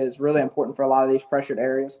baits is really important for a lot of these pressured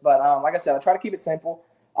areas. But like I said, I try to keep it simple.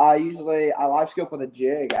 I live scope with a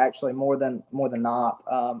jig, actually, more than not.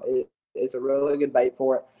 It's a really good bait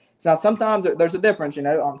for it. So now sometimes there's a difference,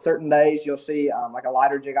 on certain days you'll see like a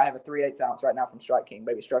lighter jig. I have a 3/8 ounce right now from Strike King,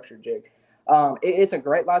 baby structured jig. It's a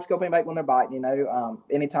great live scoping bait when they're biting,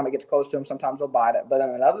 anytime it gets close to them, sometimes they'll bite it. But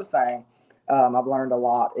then another thing I've learned a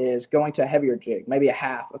lot is going to a heavier jig, maybe a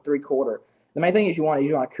half, a 3/4. The main thing is you want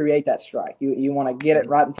to create that strike. You want to get it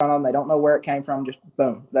right in front of them. They don't know where it came from. Just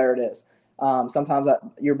boom, there it is. Sometimes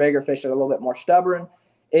your bigger fish are a little bit more stubborn.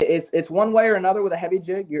 It's one way or another with a heavy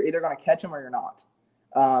jig. You're either going to catch them or you're not.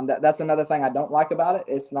 That's another thing I don't like about it.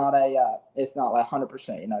 It's not like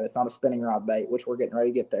 100%. It's not a spinning rod bait, which we're getting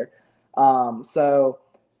ready to get there. So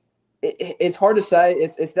it's hard to say.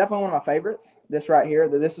 It's definitely one of my favorites. This right here.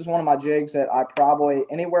 This is one of my jigs that I probably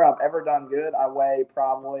anywhere I've ever done good. I weigh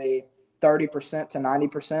probably 30% to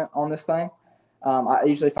 90% on this thing. I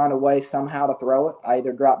usually find a way somehow to throw it. I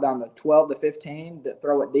either drop down to 12 to 15 to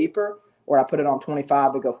throw it deeper, or I put it on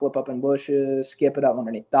 25 to go flip up in bushes, skip it up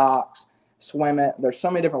underneath docks, swim it. There's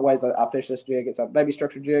so many different ways that I fish this jig. It's a baby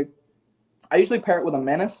structured jig. I usually pair it with a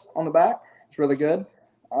menace on the back. It's really good.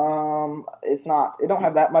 It don't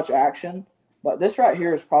have that much action, but this right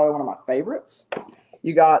here is probably one of my favorites.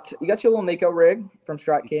 You got your little Nico rig from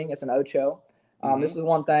Strike King. It's an Ocho. This is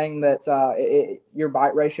one thing that your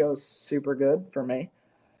bite ratio is super good for me.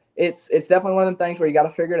 it's definitely one of them things where you got to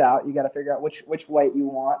figure it out. You got to figure out which weight you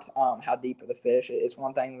want, how deep are the fish. It's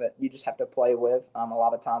one thing that you just have to play with a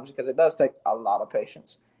lot of times, because it does take a lot of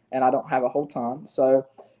patience, and I don't have a whole ton. So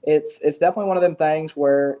it's definitely one of them things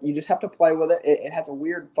where you just have to play with it. It has a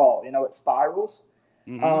weird fall, it spirals.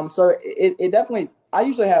 So it definitely, I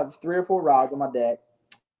usually have 3 or 4 rods on my deck,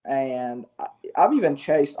 and I've even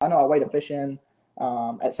chased, I know I weighed a fish in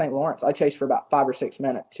at St. Lawrence. I chased for about 5 or 6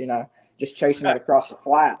 minutes, just chasing it across the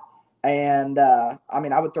flat. And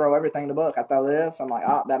I would throw everything in the book. I throw this, I'm like,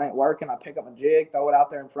 that ain't working. I pick up a jig, throw it out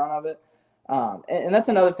there in front of it. And that's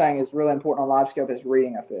another thing is really important on live scope, is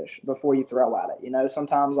reading a fish before you throw at it.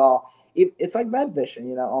 Sometimes it's like bed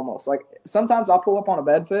fishing, almost like sometimes I'll pull up on a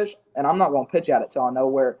bed fish and I'm not going to pitch at it till I know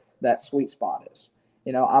where that sweet spot is.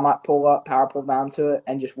 I might pull up, power pull down to it,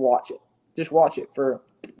 and just watch it for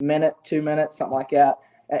a minute, 2 minutes, something like that.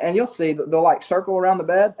 And you'll see they'll like circle around the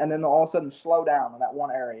bed, and then they'll all of a sudden slow down in that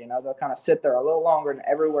one area. They'll kind of sit there a little longer than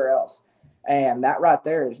everywhere else. And that right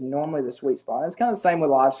there is normally the sweet spot. And it's kind of the same with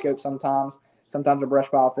live scope sometimes. Sometimes a brush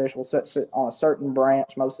pile fish will sit on a certain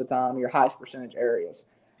branch most of the time, your highest percentage areas.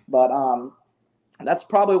 But that's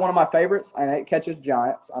probably one of my favorites, and it catches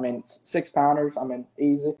giants. 6 pounders,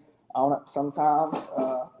 easy on it sometimes.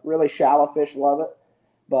 Really shallow fish love it.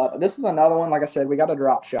 But this is another one, like I said, we got a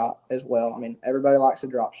drop shot as well. Everybody likes a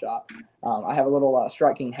drop shot. I have a little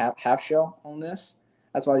Strike King half shell on this.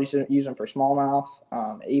 That's why I use them for smallmouth.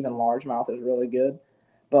 Even largemouth is really good.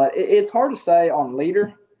 But it's hard to say on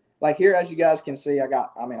leader. Like here, as you guys can see, I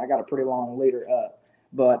got a pretty long leader up.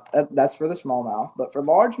 But that's for the smallmouth. But for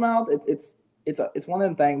largemouth, it's one of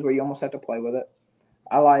them things where you almost have to play with it.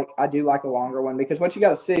 I do like a longer one, because what you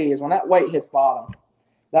got to see is when that weight hits bottom,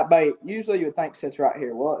 that bait usually you would think sits right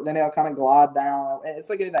here. Well, then it'll kind of glide down. And it's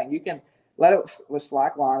like anything. You can let it with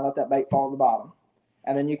slack line, let that bait fall to the bottom.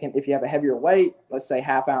 And then you can, if you have a heavier weight, let's say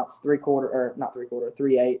 1/2 ounce, 3/4, or not 3/4,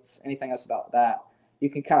 3/8, anything else about that, you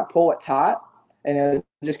can kind of pull it tight, and it'll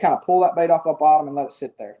just kind of pull that bait off the bottom and let it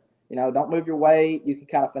sit there. Don't move your weight. You can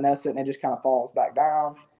kind of finesse it, and it just kind of falls back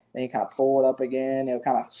down. Then you kind of pull it up again. It'll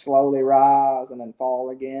kind of slowly rise and then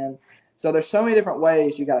fall again. So there's so many different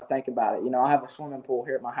ways you got to think about it. I have a swimming pool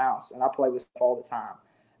here at my house, and I play with stuff all the time.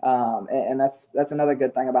 And that's another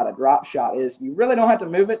good thing about a drop shot is you really don't have to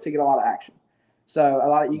move it to get a lot of action.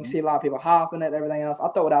 So you can see a lot of people hopping it, everything else.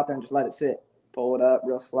 I'll throw it out there and just let it sit. Pull it up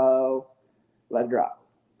real slow, let it drop.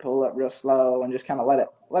 Pull up real slow, and just kind of let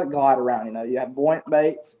it glide around. You have buoyant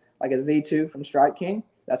baits like a Z2 from Strike King.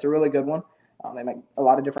 That's a really good one. They make a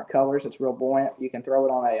lot of different colors. It's real buoyant. You can throw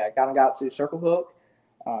it on a Ganegatsu circle hook.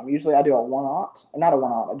 Usually I do a 1/0, not a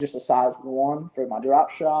 1/0, just a size 1 for my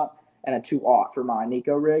drop shot, and a 2/0 for my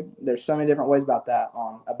Nico rig. There's so many different ways about that.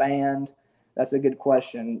 On a band, that's a good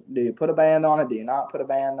question. Do you put a band on it? Do you not put a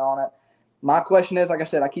band on it? My question is, like I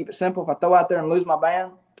said, I keep it simple. If I throw out there and lose my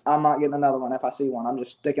band, I'm not getting another one. If I see one, I'm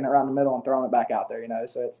just sticking it right in the middle and throwing it back out there.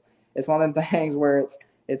 So it's one of them things where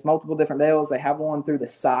it's multiple different deals. They have one through the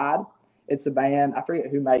side. It's a band. I forget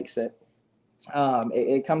who makes it.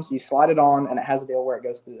 It comes, you slide it on, and it has a deal where it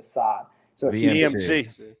goes through the side. So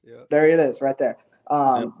VMC. There it is, right there.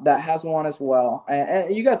 That has one as well.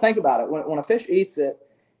 And you got to think about it. When a fish eats it,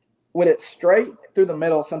 when it's straight through the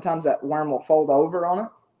middle, sometimes that worm will fold over on it.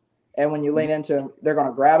 And when you lean into them, they're going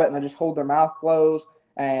to grab it, and they just hold their mouth closed,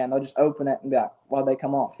 and they'll just open it and be like, well, they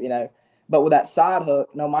come off, But with that side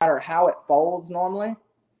hook, no matter how it folds normally,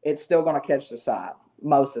 it's still going to catch the side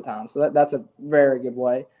most of the time. So that's a very good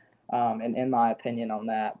way. In my opinion on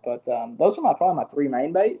that. But those are probably my 3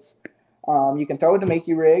 main baits. You can throw a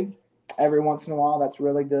Demiki rig every once in a while. That's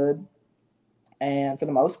really good. And for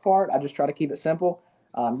the most part, I just try to keep it simple.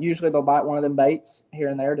 Usually they'll bite one of them baits here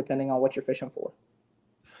and there, depending on what you're fishing for.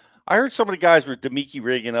 I heard some of the guys were Demiki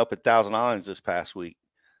rigging up at Thousand Islands this past week.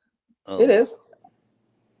 It is.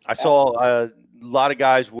 I saw a lot of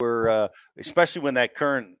guys were, especially when that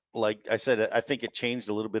current, like I said, I think it changed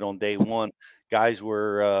a little bit on day one. Guys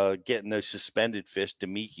were getting those suspended fish,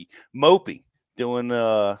 Demiki, moping, doing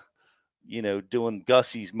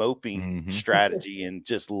Gussie's moping strategy and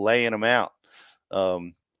just laying them out.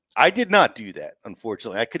 I did not do that,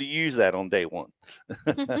 unfortunately. I could have used that on day one.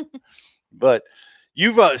 But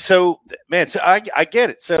you've so I get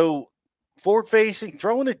it. So forward facing,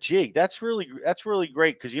 throwing a jig, that's really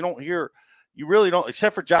great, because you really don't,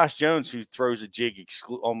 except for Josh Jones, who throws a jig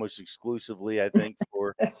almost exclusively, I think,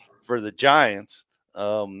 for the Giants. I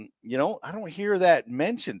don't hear that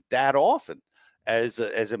mentioned that often as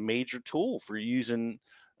a major tool for using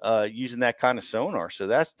that kind of sonar. So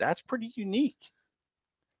that's pretty unique.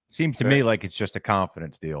 Seems to me like it's just a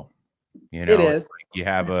confidence deal. It is. You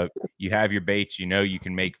have your baits, you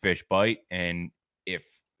can make fish bite, and if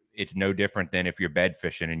it's no different than if you're bed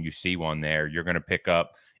fishing and you see one there, you're going to pick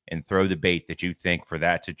up and throw the bait that you think for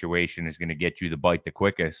that situation is going to get you the bite the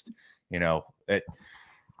quickest.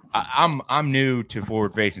 I'm new to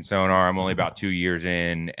forward facing sonar. I'm only about 2 years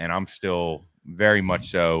in, and I'm still very much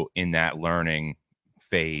so in that learning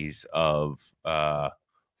phase of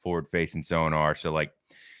forward facing sonar. So like,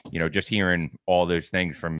 just hearing all those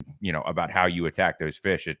things from, about how you attack those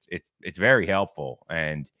fish, it's very helpful.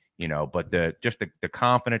 And, but the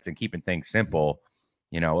confidence and keeping things simple,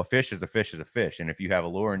 a fish is a fish is a fish. And if you have a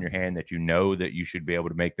lure in your hand that that you should be able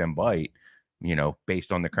to make them bite,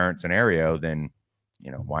 based on the current scenario, then,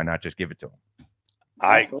 why not just give it to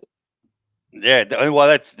them? Well,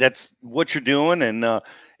 that's what you're doing. And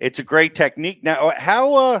it's a great technique. Now,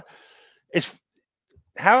 how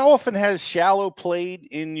often has shallow played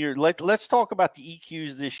in your, let's talk about the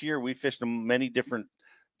EQs this year. We fished many different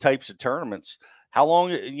types of tournaments. How long,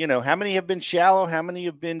 how many have been shallow? How many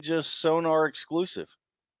have been just sonar exclusive?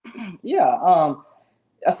 Yeah.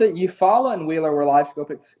 I said Eufaula and Wheeler were live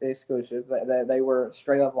scope exclusive. They were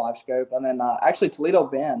straight up live scope. And then actually Toledo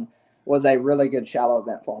Bend was a really good shallow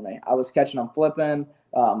event for me. I was catching them flipping,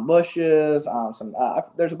 bushes,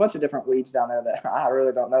 there's a bunch of different weeds down there that I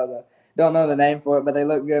really don't know the name for it, but they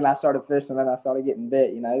look good. And I started fishing, and then I started getting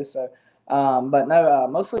bit, So, but no,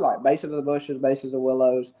 mostly like bases of the bushes, bases of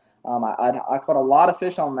willows. I caught a lot of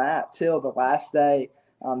fish on that till the last day.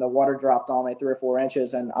 The water dropped on me 3 or 4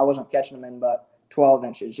 inches, and I wasn't catching them in but 12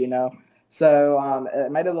 inches, So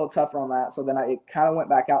it made it a little tougher on that. So then it kind of went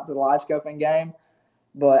back out to the live scoping game.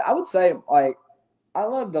 But I would say, like, I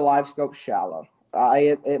love the live scope shallow.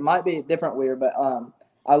 It might be different weird, but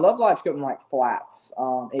I love live scoping like flats.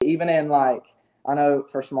 Even in like, I know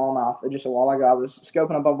for smallmouth, just a while ago, I was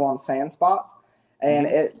scoping above on sand spots.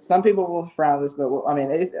 And some people will frown at this, but I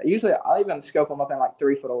mean, usually I even scope them up in like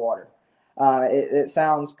 3 foot of water. It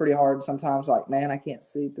sounds pretty hard sometimes, like, man, I can't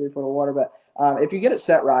see 3 foot of water. But if you get it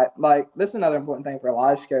set right, like, this is another important thing for a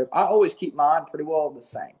live scope. I always keep mine pretty well the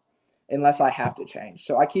same unless I have to change.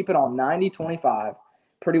 So I keep it on 90-25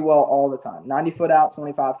 pretty well all the time. 90 foot out,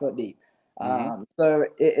 25 foot deep. So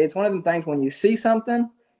it's one of the things when you see something,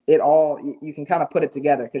 you can kind of put it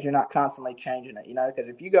together because you're not constantly changing it, because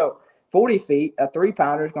if you go 40 feet, a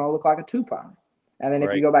 3-pounder is going to look like a 2-pounder. And then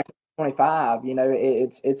if you go back to 25,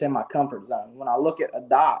 it's in my comfort zone. When I look at a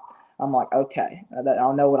dot, I'm like, okay,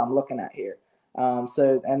 I'll know what I'm looking at here.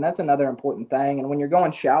 And that's another important thing. And when you're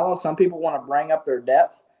going shallow, some people want to bring up their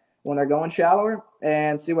depth when they're going shallower,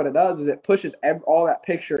 and see what it does is it pushes all that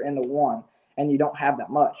picture into one, and you don't have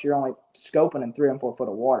that much. You're only scoping in 3 and 4 foot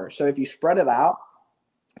of water. So if you spread it out,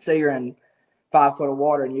 say you're in 5 foot of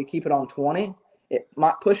water and you keep it on 20, it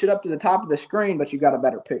might push it up to the top of the screen, but you got a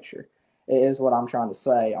better picture, is what I'm trying to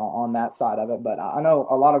say on that side of it. But I know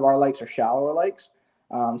a lot of our lakes are shallower lakes.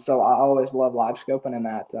 So I always love live scoping in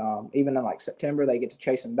that. Even in like September, they get to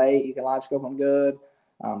chase and bait. You can live scope them good.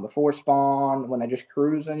 Before spawn, when they're just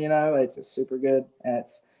cruising, it's a super good, and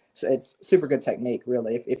it's super good technique,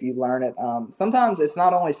 really, if you learn it. Sometimes it's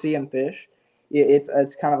not only seeing fish,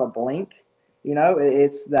 it's kind of a blink.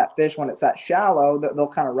 It's that fish when it's that shallow, they'll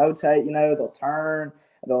kind of rotate, they'll turn,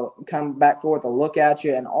 they'll come back forth, they'll look at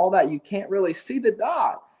you, and all that. You can't really see the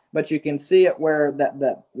dot, but you can see it where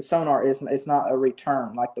the sonar is. It's not a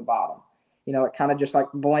return like the bottom. It kind of just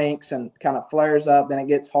like blinks and kind of flares up, then it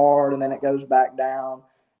gets hard, and then it goes back down,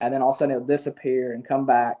 and then all of a sudden it'll disappear and come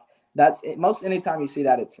back. That's it. Most anytime you see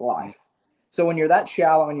that, it's life. So when you're that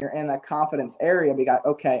shallow and you're in that confidence area, be like,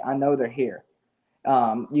 okay, I know they're here.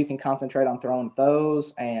 You can concentrate on throwing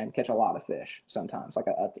those and catch a lot of fish sometimes, like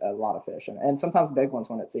a lot of fish, and sometimes big ones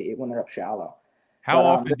when they're up shallow. How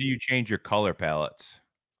often do you change your color palettes?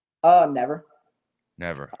 Never.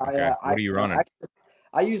 Never. Okay. What are you running?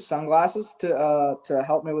 I use sunglasses to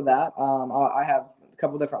help me with that. I have a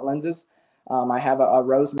couple different lenses. I have a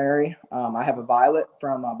rosemary. I have a violet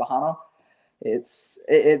from Bahama.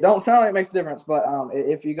 It don't sound like it makes a difference, but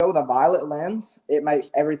if you go with a violet lens, it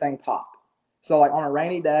makes everything pop. So like on a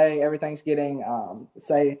rainy day, everything's getting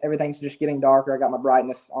everything's just getting darker. I got my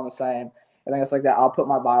brightness on the same. Everything else like that, I'll put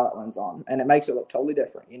my violet lens on, and it makes it look totally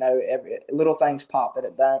different. Every little things pop that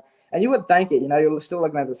it don't, and you would think it. You're still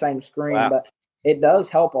looking at the same screen, wow. But it does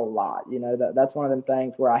help a lot. That's one of them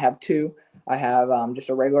things where I have two. I have just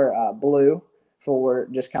a regular blue for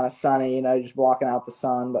just kind of sunny, just blocking out the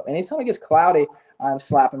sun. But anytime it gets cloudy, I'm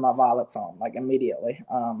slapping my violets on like immediately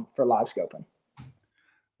for live scoping.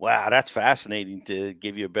 Wow, that's fascinating to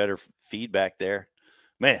give you a better feedback there.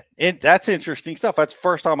 Man, that's interesting stuff. That's the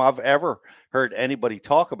first time I've ever heard anybody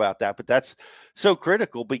talk about that, but that's so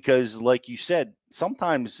critical because like you said,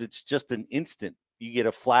 sometimes it's just an instant. You get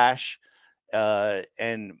a flash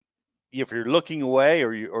and if you're looking away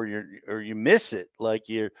or you miss it, like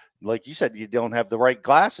you said, you don't have the right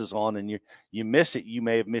glasses on and you miss it, you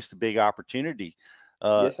may have missed a big opportunity.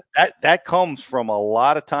 Yes, that comes from a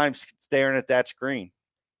lot of times staring at that screen.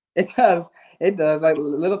 it does. It does. Like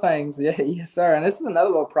little things. Yeah, yes, sir. And this is another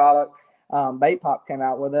little product. Bait Pop came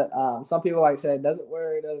out with it. Some people like say, does it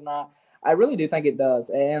work? Does it not? I really do think it does.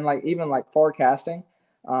 And like even like forecasting,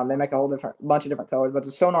 they make a whole bunch of different colors, but it's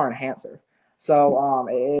a sonar enhancer. So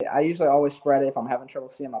I usually always spread it if I'm having trouble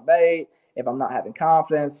seeing my bait, if I'm not having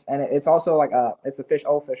confidence, and it's also like it's a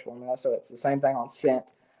old fish formula, so it's the same thing on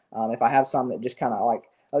scent. If I have some that just kind of like,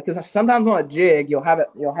 because sometimes on a jig you'll have it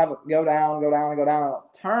go down, and it'll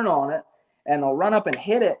turn on it, and they'll run up and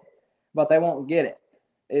hit it, but they won't get it.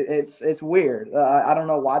 It's weird. I don't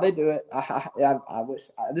know why they do it. I wish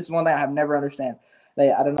this is one thing I have never understand.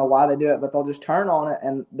 I don't know why they do it, but they'll just turn on it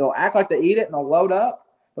and they'll act like they eat it and they'll load up,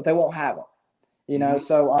 but they won't have it. You know,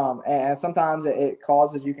 so and sometimes it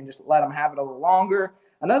causes you can just let them have it a little longer.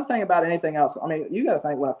 Another thing about anything else, I mean, you got to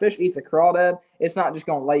think when a fish eats a crawdad, it's not just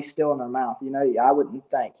going to lay still in their mouth. You know, I wouldn't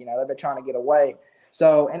think. You know, they've been trying to get away.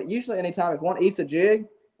 So, and usually anytime if one eats a jig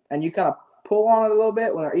and you kind of pull on it a little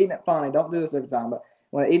bit when they're eating it funny, don't do this every time, but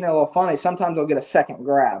when they're eating it a little funny, sometimes they'll get a second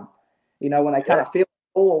grab. You know, when they kind of feel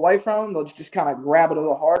pull away from them, they'll just kind of grab it a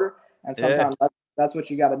little harder. And sometimes that's what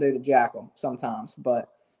you got to do to jack them sometimes. But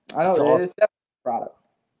I know it's definitely a product.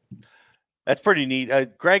 That's pretty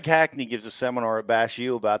neat. Greg Hackney gives a seminar at Bash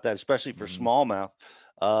U about that, especially for smallmouth.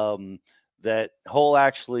 That he'll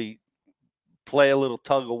actually play a little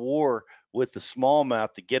tug of war with the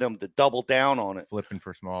smallmouth to get them to double down on it. Flipping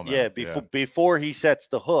for smallmouth. Yeah, before he sets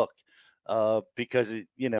the hook, because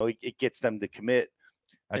it gets them to commit.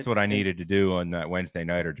 That's what I needed to do on that Wednesday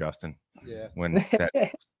nighter, Justin. Yeah. When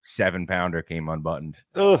that 7-pounder came unbuttoned.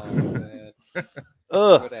 Oh man.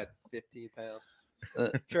 Put at 15 pounds.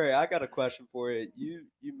 Trey, I got a question for you.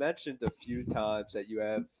 You mentioned a few times that you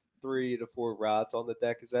have 3 to 4 rods on the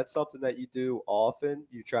deck. Is that something that you do often?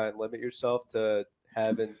 You try and limit yourself to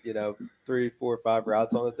having 3, 4, 5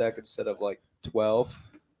 rods on the deck instead of like 12?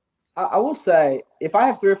 I will say if I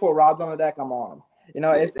have 3 or 4 rods on the deck, I'm on them.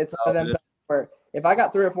 It's one of them things where if I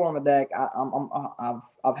got 3 or 4 on the deck,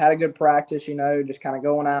 I've had a good practice. Just kind of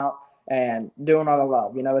going out and doing what I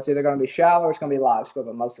love. It's either going to be shallow or it's going to be live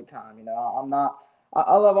scoping most of the time.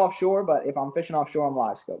 I love offshore, but if I'm fishing offshore, I'm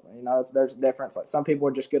live scoping. There's a difference. Like some people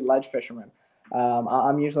are just good ledge fishermen.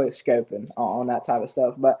 I'm usually scoping on that type of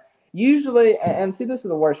stuff. But usually, and see, this is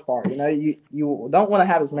the worst part. You don't want to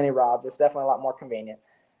have as many rods. It's definitely a lot more convenient.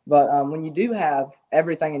 But when you do have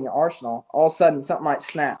everything in your arsenal, all of a sudden something might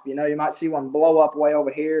snap. You might see one blow up way over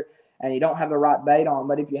here, and you don't have the right bait on.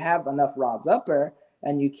 But if you have enough rods up there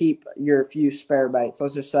and you keep your few spare baits,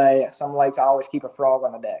 let's just say some lakes I always keep a frog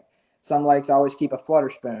on the deck. Some lakes I always keep a flutter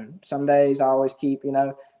spoon. Some days I always keep,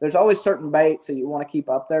 there's always certain baits that you want to keep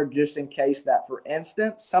up there just in case that, for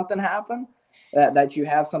instance, something happened, that you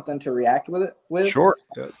have something to react with. Sure.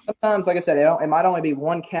 Sometimes, like I said, it might only be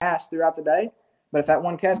one cast throughout the day, but if that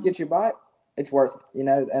one cast gets you a bite, it's worth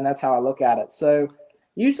it, and that's how I look at it. So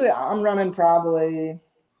usually I'm running probably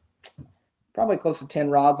close to 10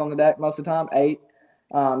 rods on the deck most of the time, 8.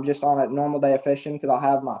 Just on a normal day of fishing, because I'll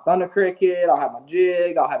have my Thunder Cricket, I'll have my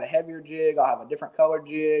jig, I'll have a heavier jig, I'll have a different colored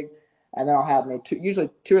jig, and then I'll have usually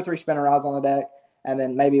 2 or 3 spinner rods on the deck, and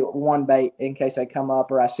then maybe one bait in case they come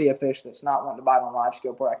up or I see a fish that's not wanting to bite on live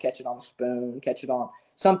scope, or I catch it on a spoon, catch it on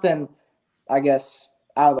something, I guess,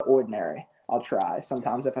 out of the ordinary. I'll try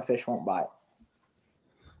sometimes if a fish won't bite.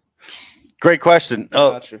 Great question.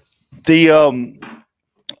 Gotcha. The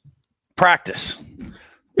practice.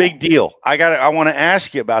 Big deal. I want to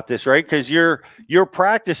ask you about this, right? Because you're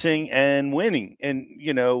practicing and winning and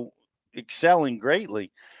excelling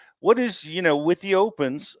greatly. What is with the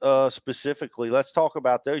opens specifically? Let's talk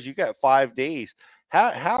about those. You got 5 days.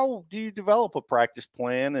 How do you develop a practice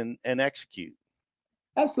plan and execute?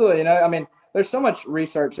 Absolutely. There's so much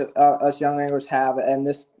research that us young anglers have, and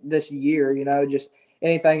this year, just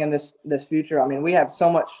anything in this future. We have so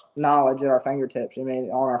much knowledge at our fingertips. On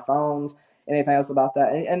our phones. Anything else about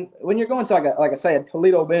that? And when you're going to like I say, a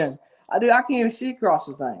Toledo Bend, I can't even see across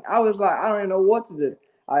the thing. I was like, I don't even know what to do.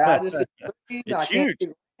 I just see it's huge.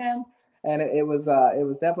 And it was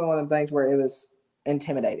definitely one of the things where it was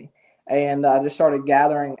intimidating. And I just started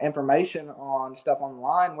gathering information on stuff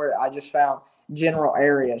online where I just found general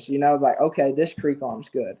areas. Like okay, this creek arm's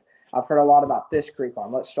good. I've heard a lot about this creek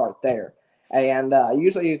arm. Let's start there. And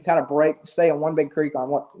usually you kind of stay in one big creek arm.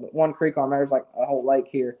 One creek arm there's like a whole lake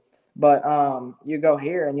here. But you go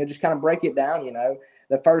here and you just kind of break it down,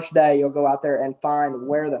 The first day you'll go out there and find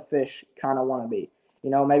where the fish kind of want to be.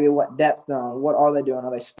 maybe what depth they're on, what are they doing?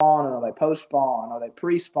 Are they spawning? Are they post-spawn? Are they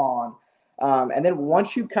pre-spawn? And then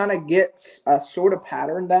once you kind of get a sort of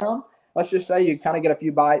pattern down, let's just say you kind of get a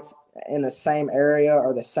few bites in the same area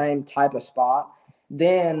or the same type of spot,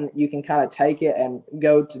 then you can kind of take it and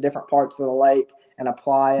go to different parts of the lake and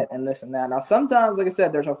apply it and this and that. Now, sometimes, like I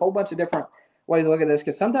said, there's a whole bunch of different ways to look at this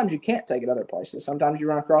because sometimes you can't take it other places. Sometimes you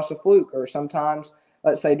run across a fluke, or sometimes,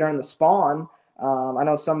 let's say during the spawn, I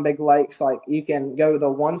know some big lakes, like you can go to the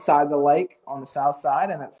one side of the lake on the south side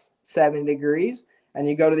and it's 70 degrees, and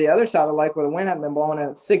you go to the other side of the lake where the wind hadn't been blowing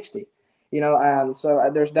and it's 60. And so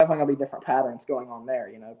there's definitely going to be different patterns going on there,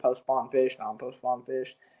 post-spawn fish, non-post-spawn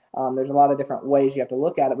fish. There's a lot of different ways you have to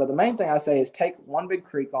look at it. But the main thing I say is take one big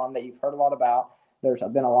creek on that you've heard a lot about. There's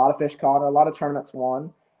been a lot of fish caught, or a lot of tournaments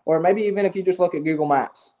won. Or maybe even if you just look at Google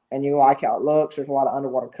Maps and you like how it looks, there's a lot of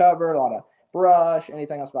underwater cover, a lot of brush,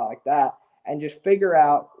 anything else about like that, and just figure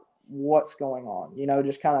out what's going on.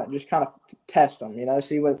 Just kind of test them,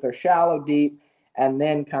 see if they're shallow, deep, and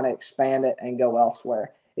then kind of expand it and go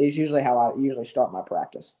elsewhere. Is usually how I usually start my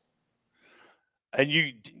practice. And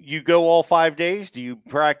you go all 5 days? Do you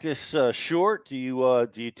practice short? Do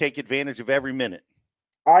you take advantage of every minute?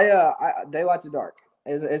 I daylight to dark.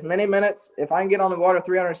 As many minutes. If I can get on the water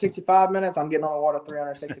 365 minutes, I'm getting on the water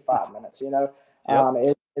 365 minutes. Yep.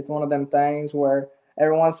 It's one of them things where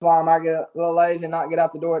every once in a while I might get a little lazy and not get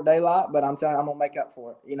out the door at daylight, but I'm telling you, I'm gonna make up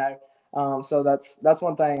for it. So that's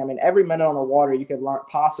one thing. I mean, every minute on the water you could learn,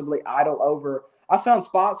 possibly idle over. I found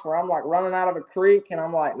spots where I'm like running out of a creek and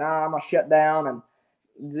I'm like, nah, I'm gonna shut down and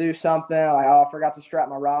do something. Like, oh, I forgot to strap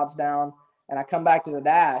my rods down, and I come back to the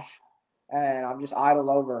dash and I'm just idle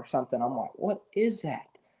over something. I'm like, what is that?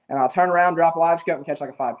 And I'll turn around, drop a live scope, and catch like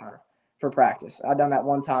a 500 for practice. I've done that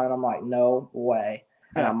one time, and I'm like, no way.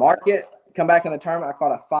 And I mark it, come back in the tournament, I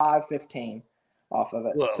caught a 515 off of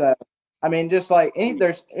it. Whoa. So, I mean, just like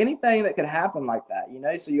there's anything that could happen like that,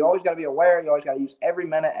 So you always got to be aware. You always got to use every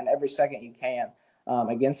minute and every second you can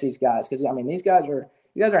against these guys, because I mean, these guys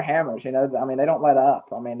are hammers. I mean, they don't let up.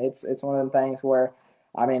 I mean, it's one of them things where,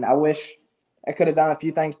 I mean, I wish I could have done a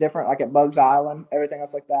few things different, like at Bugs Island, everything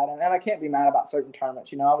else like that. And I can't be mad about certain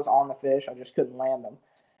tournaments. I was on the fish, I just couldn't land them.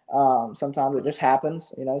 Sometimes it just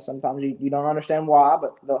happens. Sometimes you don't understand why,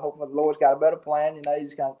 but hopefully the Lord's got a better plan. You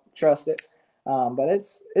just got to trust it. But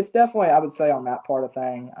it's definitely, I would say, on that part of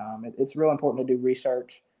thing, it's real important to do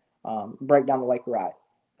research, break down the lake right.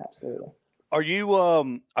 Absolutely. Are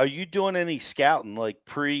you doing any scouting, like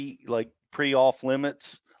pre off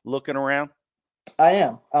limits, looking around? I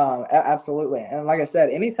am, absolutely. And like I said,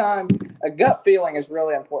 anytime a gut feeling is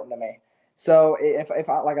really important to me. So if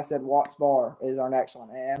I, like I said, Watts Bar is our next one.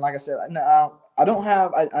 And like I said, no, I don't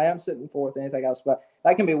have, I am sitting fourth, anything else, but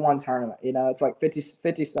that can be one tournament. It's like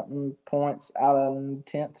 50 something points out of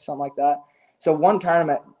 10th, something like that. So one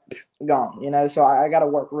tournament gone, so I got to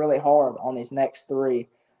work really hard on these next three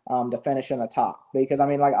to finish in the top, because I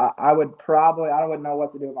mean, like I wouldn't know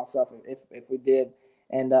what to do with myself if we did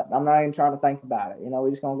end up. I'm not even trying to think about it. We're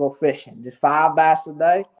just going to go fishing, just 5 bass a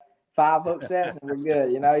day, 5 hook sets, and we're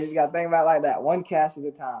good. You just got to think about it like that, one cast at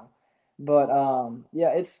a time. But yeah,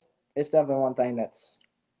 it's definitely one thing it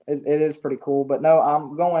is pretty cool. But no,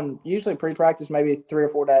 I'm going usually pre-practice maybe 3 or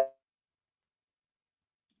 4 days.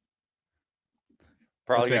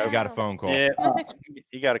 Probably you got a phone call. Yeah,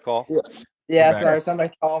 you got a call. Yeah, sorry,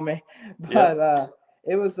 somebody called me. But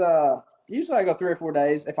it was usually I go 3 or 4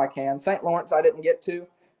 days if I can. St. Lawrence I didn't get to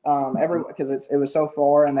because it was so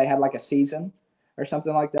far, and they had like a season or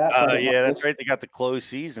something like that. So yeah, that's right. They got the closed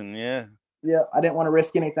season. Yeah. Yeah, I didn't want to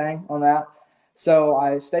risk anything on that, so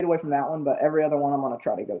I stayed away from that one. But every other one I'm going to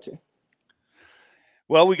try to go to.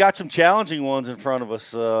 Well, we got some challenging ones in front of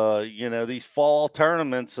us. These fall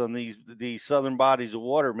tournaments on these southern bodies of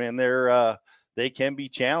water, man, they can be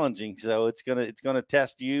challenging. So it's gonna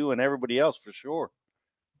test you and everybody else for sure.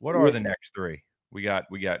 What are the next 3? We got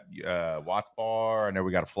Watts Bar, and then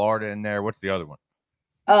we got a Florida in there. What's the other one?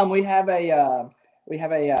 We have a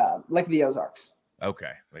Lake of the Ozarks.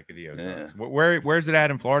 Okay, Lake of the Ozarks. Yeah. Where's it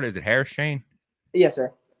at in Florida? Is it Harris Chain? Yes,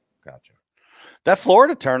 sir. Gotcha. That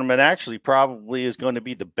Florida tournament actually probably is going to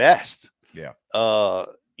be the best. Yeah.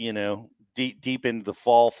 Deep into the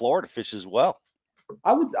fall Florida fish as well.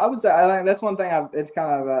 I would say I think that's one thing it's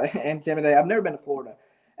kind of intimidating. I've never been to Florida,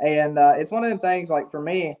 and it's one of them things, like for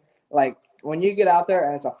me, like when you get out there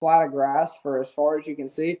and it's a flat of grass for as far as you can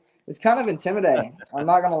see, it's kind of intimidating. I'm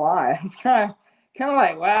not gonna lie. It's kind of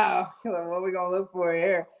like, wow, what are we gonna look for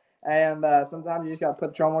here? And sometimes you just gotta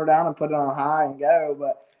put the trolling motor down and put it on high and go.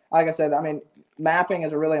 But like I said, I mean, mapping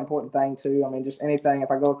is a really important thing too. I mean, just anything,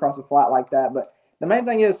 if I go across a flat like that, but the main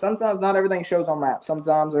thing is sometimes not everything shows on maps.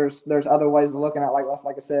 Sometimes there's other ways of looking at, like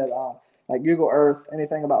I said, like Google Earth,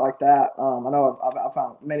 anything about like that. I know I've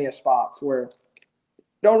found many spots where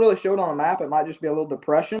don't really show it on a map. It might just be a little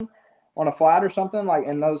depression on a flat or something, like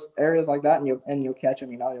in those areas like that, and you'll catch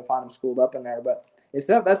them. You'll find them schooled up in there. But that's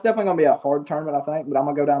definitely going to be a hard tournament, I think. But I'm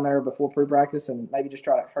gonna go down there before pre-practice and maybe just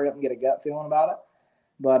try to hurry up and get a gut feeling about it.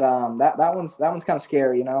 But that one's kind of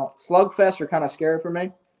scary. Slugfests are kind of scary for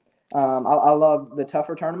me. I love the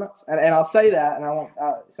tougher tournaments, and I'll say that, and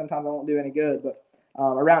sometimes I won't do any good, but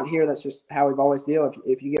around here that's just how we've always deal.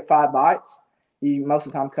 If you get 5 bites, you most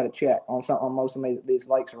of the time cut a check on most of these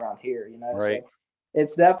lakes around here. Right. So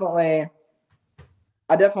it's definitely.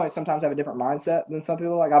 I definitely sometimes have a different mindset than some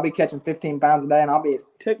people. Like I'll be catching 15 pounds a day, and I'll be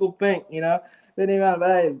tickled pink. 15 pounds a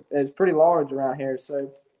day is pretty large around here, so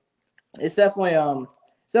it's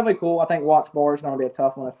definitely cool. I think Watts Bar is going to be a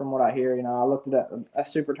tough one from what I hear. I looked at a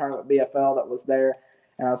super tournament BFL that was there,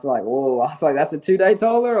 and I was like, whoa. I was like, that's a 2-day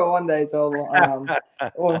total or a 1-day total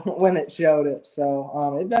when it showed it.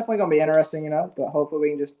 So it's definitely going to be interesting, but hopefully we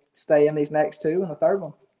can just stay in these next 2 and the third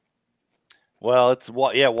one. Well,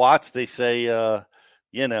 Watts, they say,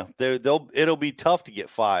 it'll be tough to get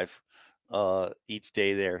 5 each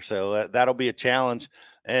day there. So that'll be a challenge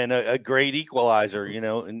and a great equalizer,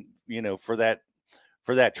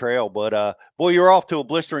 for that trail. But boy, you're off to a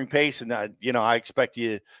blistering pace, and I expect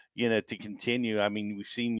you to continue. I mean, we've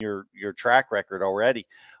seen your track record already.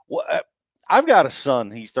 Well, I've got a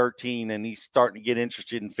son. He's 13, and he's starting to get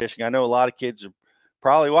interested in fishing. I know a lot of kids are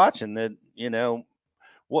probably watching that.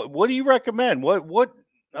 What do you recommend? What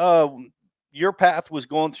your path was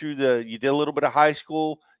going through you did a little bit of high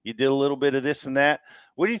school, you did a little bit of this and that.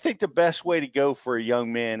 What do you think the best way to go for a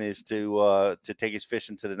young man is to take his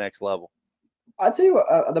fishing to the next level? I'd tell you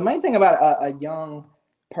what, the main thing about a young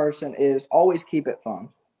person is always keep it fun.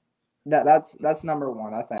 That's number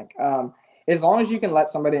one, I think. As long as you can let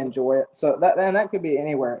somebody enjoy it. So that could be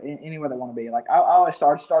anywhere they want to be. Like I always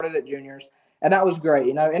started at juniors, and that was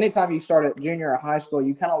great. Anytime you start at junior or high school,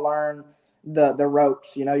 you kind of learn the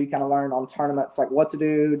ropes. You kind of learn on tournaments like what to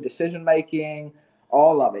do, decision making,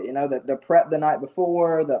 all of it. The prep the night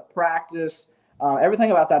before, the practice, everything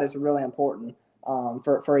about that is really important.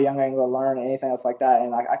 For a young angler to learn anything else like that.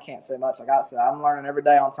 And I can't say much. Like I said, I'm learning every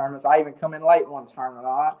day on tournaments. I even come in late one tournament.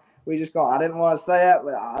 I didn't want to say it,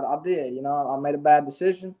 but I did. I made a bad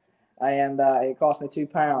decision, and it cost me 2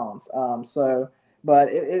 pounds. But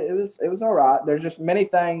it was all right. There's just many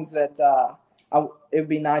things that it would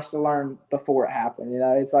be nice to learn before it happened.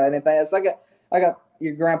 It's like anything. It's like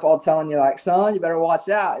your grandpa telling you, like, son, you better watch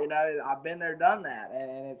out. I've been there, done that,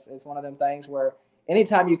 and it's one of them things where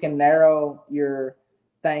anytime you can narrow your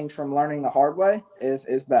things from learning the hard way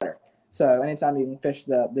is better. So anytime you can fish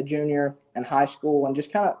the junior and high school and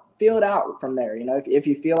just kind of feel it out from there. If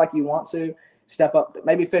you feel like you want to step up,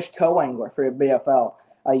 maybe fish co-angler for your BFL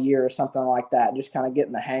a year or something like that. Just kind of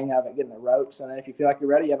getting the hang of it, getting the ropes. And then if you feel like you're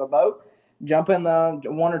ready, you have a boat, jump in the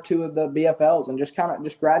 1 or 2 of the BFLs and just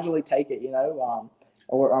gradually take it,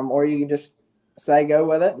 or you can just say go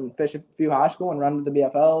with it and fish a few high school and run to the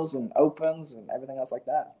BFLs and opens and everything else like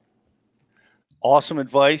that. Awesome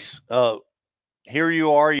advice. Here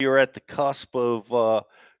you are. You're at the cusp of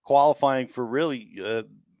qualifying for really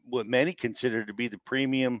what many consider to be the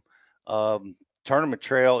premium tournament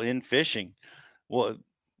trail in fishing. Well,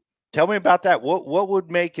 tell me about that. What would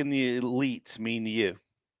making the elites mean to you?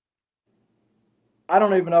 I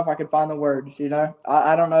don't even know if I could find the words.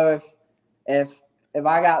 I don't know if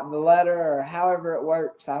I got the letter or however it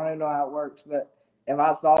works. I don't even know how it works. But if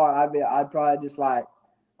I saw it, I'd probably just like,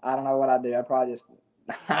 I don't know what I'd do. I'd probably just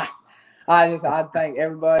I'd thank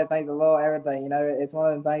everybody, thank the Lord, everything. It's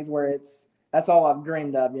one of the things where that's all I've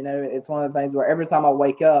dreamed of. It's one of the things where every time I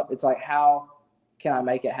wake up, it's like, how can I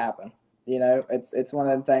make it happen? It's one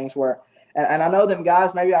of them things where, and I know them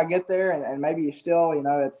guys, maybe I get there and maybe you still,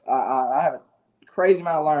 I have a crazy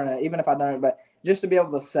amount of learning, even if I don't, but just to be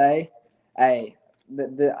able to say, hey,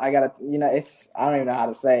 I gotta, I don't even know how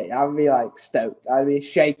to say it. I would be like stoked. I'd be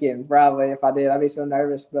shaking probably if I did. I'd be so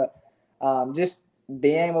nervous, but just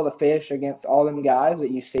being able to fish against all them guys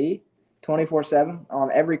that you see 24/7 on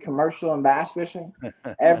every commercial and bass fishing,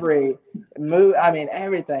 every move. I mean,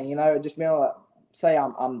 everything. Just being able to say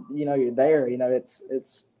I'm you're there.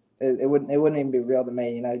 It wouldn't even be real to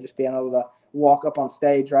me. Just being able to walk up on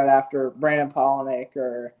stage right after Brandon Polnick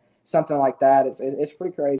or something like that. It's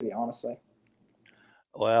pretty crazy, honestly.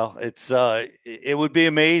 Well, it would be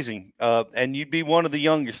amazing, and you'd be one of the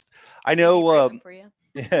youngest. I know.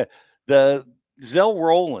 The Zell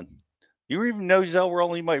Rowland. You even know Zell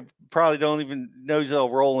Rowland? You probably don't even know Zell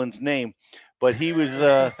Rowland's name, but he was,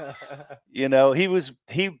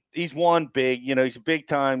 he's won big. He's a big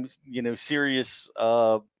time, serious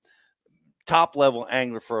top level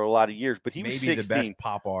angler for a lot of years. But he was 16. The best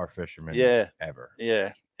pop-R fisherman ever.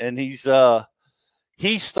 Yeah, and he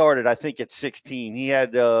started, I think, at 16.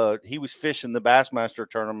 He was fishing the Bassmaster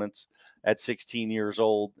tournaments at 16 years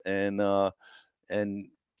old, and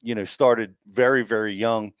started very, very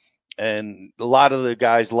young. And a lot of the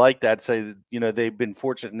guys like that say that, they've been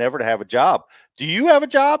fortunate never to have a job. Do you have a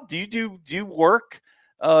job? Do you work?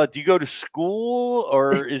 Do you go to school,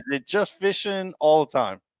 or is it just fishing all the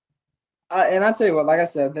time? And I tell you what, like I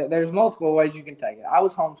said, there's multiple ways you can take it. I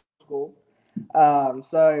was homeschooled.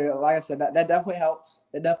 So like I said, that definitely helps.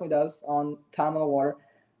 It definitely does on time on the water.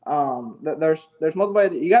 There's multiple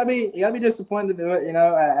ways. You gotta be disciplined to do it,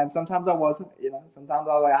 and sometimes I wasn't, sometimes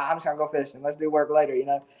I was like, I'm just gonna go fishing. Let's do work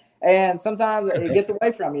later, and sometimes it gets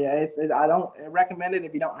away from you. I don't recommend it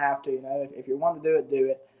if you don't have to, if you want to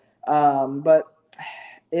do it. But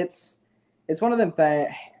it's one of them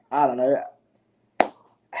things. I don't know.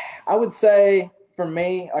 I would say for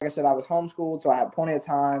me, like I said, I was homeschooled, so I had plenty of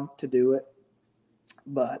time to do it.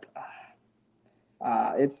 But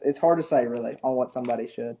it's hard to say really on what somebody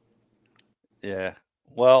should. Yeah.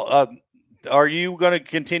 Well, are you going to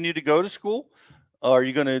continue to go to school? Are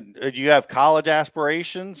you do you have college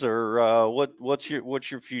aspirations, or what's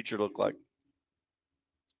your future look like?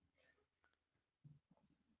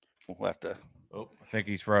 We'll have to. Oh, I think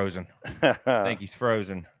he's frozen.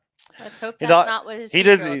 Let's hope that's not what his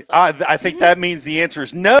future looks like. I think that means the answer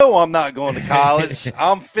is no. I'm not going to college.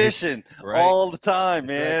 I'm fishing all the time,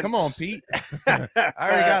 man. Come on, Pete. I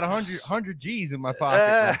already got 100 G's in my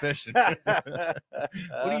pocket for fishing. What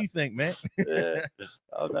do you think, man?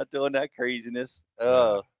 I'm not doing that craziness.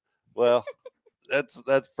 Well,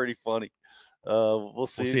 that's pretty funny. We'll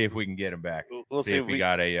see. We'll see if we can get him back. We'll see if we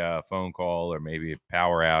got a phone call or maybe a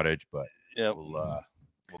power outage, but we'll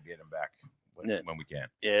get him back when we can.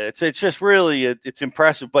 Yeah, it's just really it's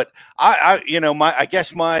impressive. But I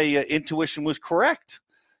guess my intuition was correct.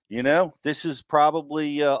 This is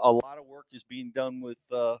probably a lot of work is being done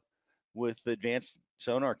with advanced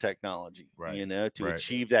sonar technology. Right. To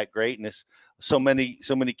achieve that greatness. So many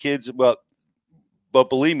kids. But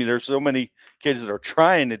believe me, there's so many kids that are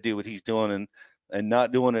trying to do what he's doing and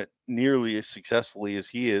not doing it nearly as successfully as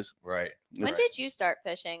he is. Right. When did you start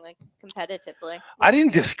fishing, like competitively? I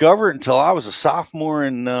didn't discover it until I was a sophomore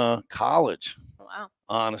in college. Oh, wow.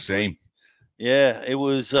 Honestly. Same. Yeah, it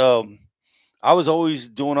was. I was always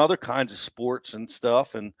doing other kinds of sports and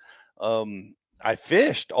stuff, and I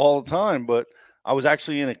fished all the time. But I was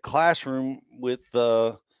actually in a classroom with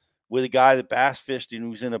a guy that bass fished, and he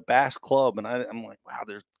was in a bass club, and I'm like, wow,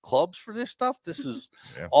 there's clubs for this stuff. This is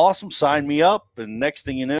awesome. Sign me up. And next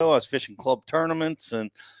thing you know, I was fishing club tournaments, and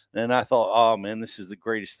I thought, oh man, this is the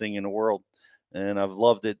greatest thing in the world, and I've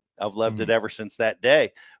loved it. I've loved it ever since that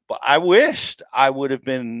day. But I wished I would have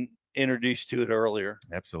been introduced to it earlier.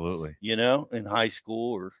 Absolutely. In high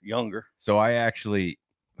school or younger. So I actually,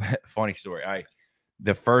 funny story.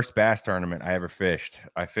 The first bass tournament I ever fished,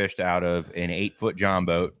 I fished out of an 8-foot John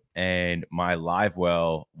boat, and my live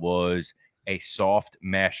well was a soft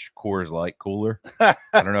mesh Coors Light cooler. I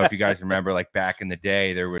don't know if you guys remember, like back in the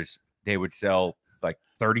day, they would sell like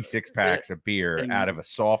 36 packs of beer out of a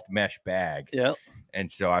soft mesh bag. Yep. And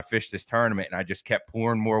so I fished this tournament, and I just kept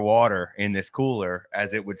pouring more water in this cooler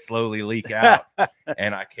as it would slowly leak out.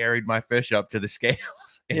 And I carried my fish up to the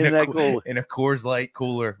scales in a Coors Light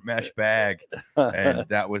cooler mesh bag. And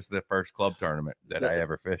that was the first club tournament that I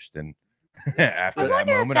ever fished. And after that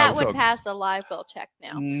moment, that would pass the live well check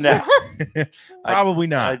now. No, probably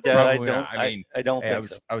not. I don't think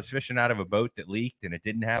so. I was fishing out of a boat that leaked, and it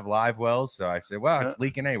didn't have live wells. So I said, well, it's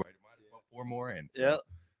leaking anyway. Might as well pour more in. So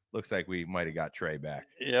looks like we might have got Trey back.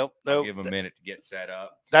 Yep. I'll give him a minute to get set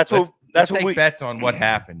up. Let's take bets on what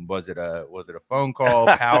happened. Was it a phone call,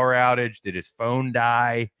 power outage? Did his phone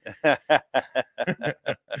die? All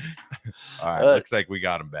right. Looks like we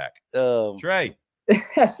got him back. Trey.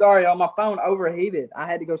 Sorry, my phone overheated. I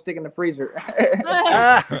had to go stick in the freezer.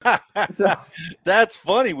 So, that's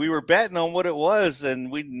funny. We were betting on what it was,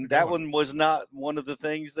 and one was not one of the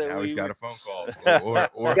things that now he's got a phone call.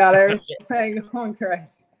 or got everything going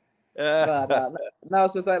crazy. But, no,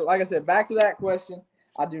 so like I said, back to that question,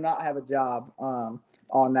 I do not have a job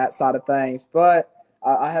on that side of things, but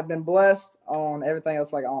I have been blessed on everything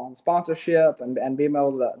else, like on sponsorship and being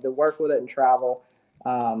able to work with it and travel.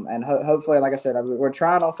 And hopefully, like I said, we're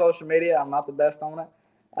trying on social media. I'm not the best on it,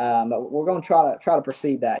 but we're going to try to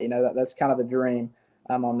proceed that. That's kind of the dream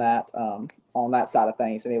on that side of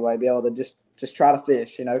things. Anyway, be able to just try to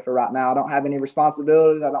fish. For right now, I don't have any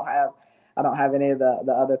responsibilities. I I don't have any of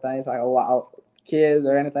the other things like kids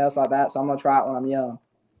or anything else like that. So I'm gonna try it when I'm young.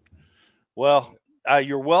 Well,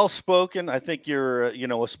 you're well spoken. I think you're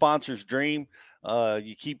a sponsor's dream.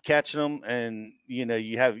 You keep catching them, and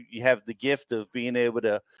you have the gift of being able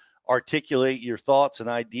to articulate your thoughts and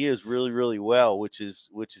ideas really, really well, which is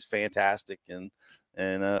fantastic. And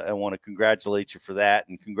I want to congratulate you for that,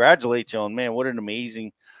 and congratulate you on, man, what an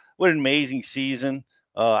amazing season.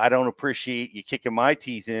 I don't appreciate you kicking my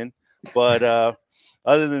teeth in, but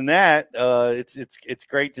other than that, it's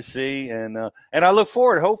great to see, and I look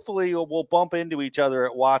forward. Hopefully, we'll bump into each other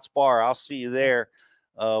at Watts Bar. I'll see you there,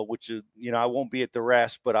 which is, I won't be at the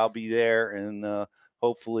rest, but I'll be there, and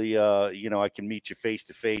hopefully, I can meet you face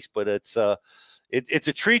to face. But it's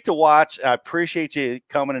a treat to watch. I appreciate you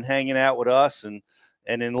coming and hanging out with us and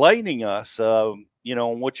enlightening us, on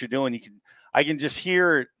what you're doing. I can just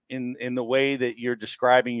hear it in the way that you're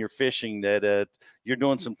describing your fishing, that you're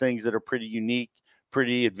doing some things that are pretty unique,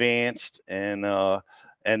 pretty advanced, and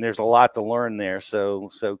there's a lot to learn there. So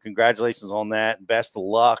congratulations on that, and best of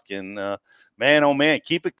luck. And man, oh man,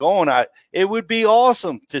 keep it going. It would be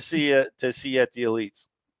awesome to see you at the Elites.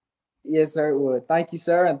 Yes, sir, it would. Thank you,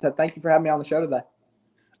 sir, and thank you for having me on the show today.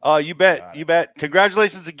 You bet.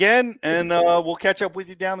 Congratulations again, and we'll catch up with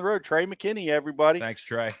you down the road. Trey McKinney, everybody. Thanks,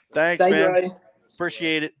 Trey. Thanks, Thank man. you, Ray.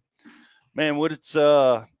 Appreciate it, man. What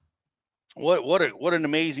an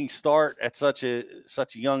amazing start at such a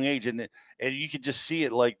young age, and you can just see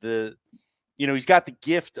it, like he's got the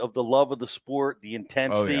gift of the love of the sport, the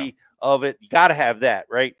intensity of it. You got to have that,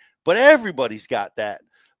 right? But everybody's got that.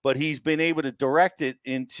 But he's been able to direct it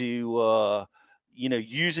into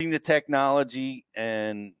using the technology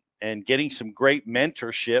and getting some great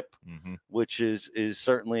mentorship, which is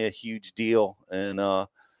certainly a huge deal. And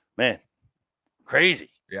man,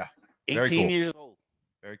 crazy. Yeah. 18 years old.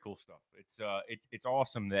 Very cool stuff. It's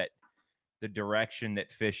awesome that the direction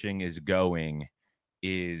that fishing is going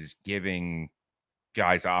is giving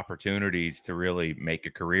guys opportunities to really make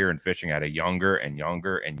a career in fishing at a younger and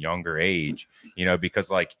younger and younger age, because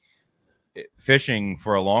like fishing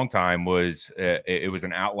for a long time was it was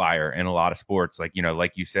an outlier in a lot of sports. Like,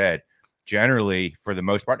 like you said, generally for the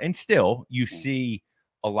most part, and still you see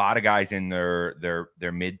a lot of guys in their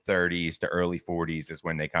mid 30s to early 40s is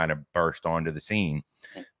when they kind of burst onto the scene.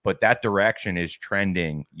 But that direction is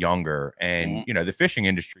trending younger, and the fishing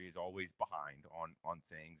industry is always behind on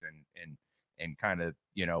things, and kind of,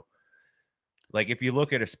 like if you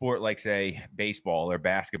look at a sport like, say, baseball or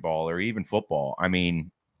basketball or even football, I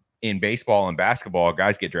mean, in baseball and basketball,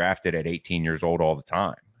 guys get drafted at 18 years old all the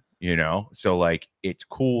time, so like it's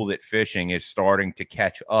cool that fishing is starting to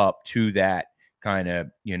catch up to that kind of,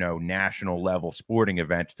 national level sporting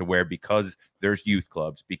events, to where, because there's youth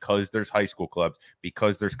clubs, because there's high school clubs,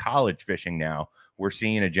 because there's college fishing now, we're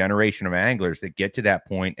seeing a generation of anglers that get to that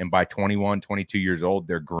point, and by 21, 22 years old,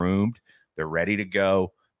 they're groomed, they're ready to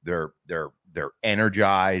go, they're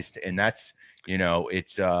energized, and that's,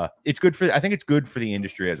 it's good for, I think it's good for the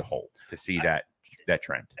industry as a whole to see that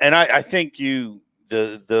trend. And I think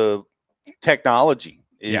the technology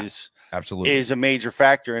absolutely is a major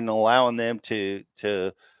factor in allowing them to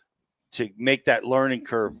make that learning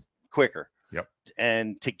curve quicker. Yep.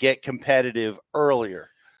 And to get competitive earlier.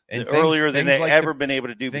 And earlier than they've like ever been able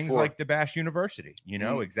to do things before. Like the Bash University,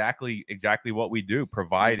 exactly what we do,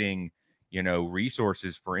 providing,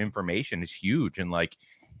 resources for information is huge. And like,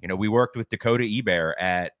 we worked with Dakota Ebear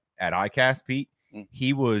at ICAST, Pete.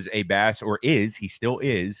 He was a Bass, he still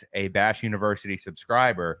is a Bash University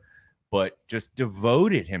subscriber, but just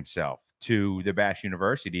devoted himself to the Bash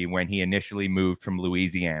University when he initially moved from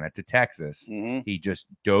Louisiana to Texas. He just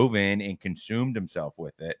dove in and consumed himself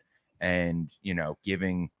with it, and,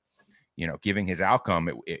 giving his outcome,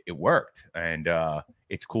 it worked. And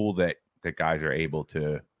it's cool that guys are able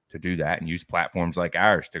to do that and use platforms like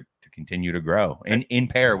ours to continue to grow and in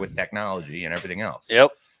pair with technology and everything else.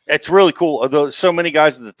 Yep. It's really cool. Although so many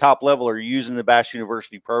guys at the top level are using the Bash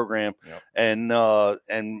University program, and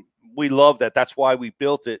we love that. That's why we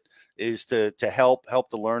built it, is to help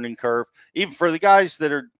the learning curve. Even for the guys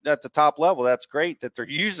that are at the top level, that's great that they're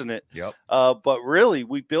using it. Yep. But really,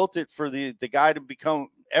 we built it for the guy to become,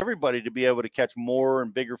 everybody to be able to catch more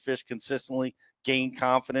and bigger fish consistently, gain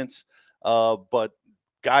confidence. But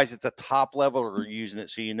guys at the top level are using it,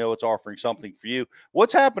 so it's offering something for you.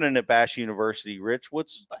 What's happening at Bash University, Rich?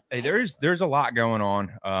 Hey, there's a lot going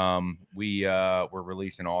on. We're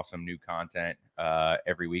releasing awesome new content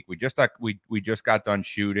every week. We just got done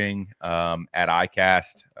shooting at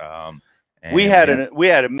ICAST. We had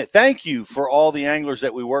a thank you for all the anglers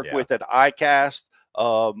that we work with at ICAST.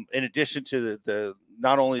 In addition to the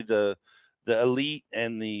not only the elite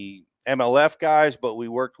and the MLF guys, but we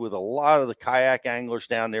worked with a lot of the kayak anglers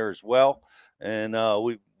down there as well. And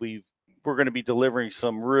we're going to be delivering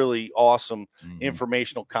some really awesome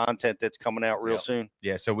informational content that's coming out real soon.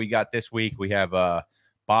 Yeah, so we got this week, we have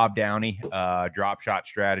Bob Downey, drop shot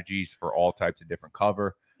strategies for all types of different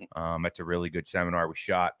cover. That's a really good seminar we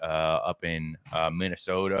shot up in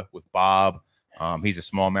Minnesota with Bob. He's a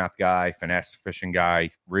smallmouth guy, finesse fishing guy,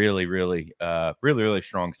 really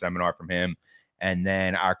strong seminar from him. And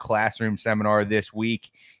then our classroom seminar this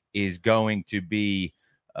week is going to be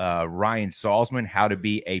Ryan Salzman, how to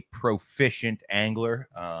be a proficient angler.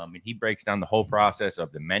 And he breaks down the whole process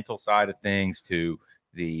of the mental side of things to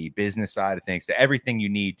the business side of things, to everything you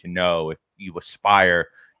need to know if you aspire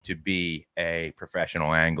to be a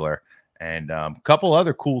professional angler. And a couple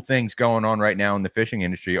other cool things going on right now in the fishing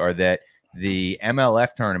industry are that the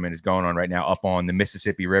MLF tournament is going on right now up on the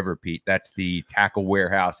Mississippi River, Pete. That's the Tackle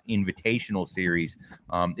Warehouse Invitational Series.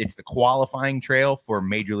 It's the qualifying trail for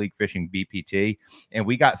Major League Fishing BPT. And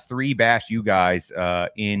we got 3 Bash U guys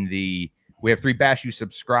we have 3 Bash U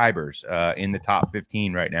subscribers in the top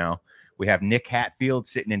 15 right now. We have Nick Hatfield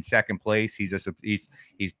sitting in second place. He's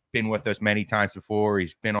been with us many times before.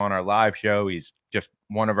 He's been on our live show. He's just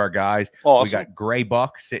one of our guys. Awesome. We got Gray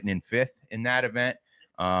Buck sitting in 5th in that event.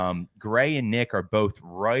 Gray and Nick are both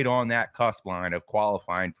right on that cusp line of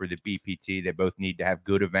qualifying for the BPT. They both need to have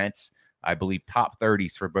good events. I believe top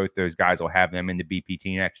 30s for both those guys will have them in the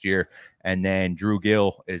BPT next year. And then Drew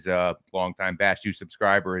Gill is a longtime Bash U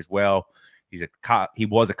subscriber as well. He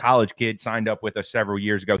was a college kid, signed up with us several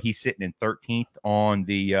years ago. He's sitting in 13th on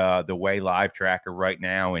the Way Live tracker right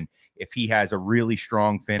now. And if he has a really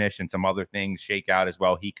strong finish and some other things shake out as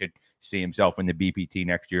well, he could see himself in the BPT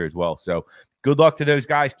next year as well. So good luck to those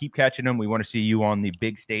guys. Keep catching them. We want to see you on the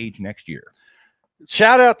big stage next year.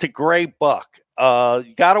 Shout out to Gray Buck.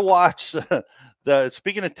 You got to watch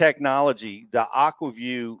speaking of technology, the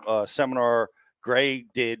AquaView seminar Gray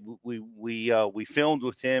did. We filmed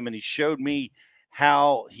with him, and he showed me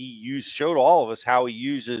how showed all of us how he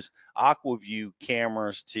uses AquaView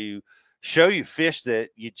cameras to show you fish that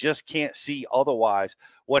you just can't see otherwise.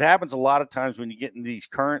 What happens a lot of times when you get in these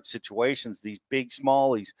current situations, these big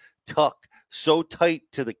smallies tuck so tight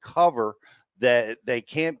to the cover that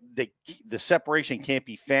the separation can't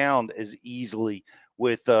be found as easily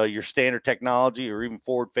with your standard technology or even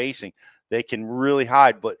forward facing. They can really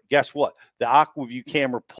hide, but guess what? The AquaView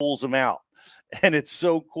camera pulls them out, and it's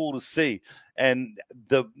so cool to see. And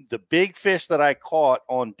the big fish that I caught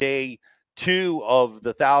on day 2 of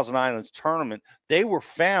the Thousand Islands tournament, they were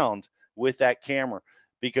found with that camera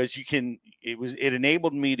because it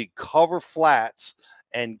enabled me to cover flats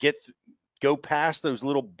and go past those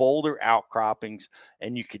little boulder outcroppings,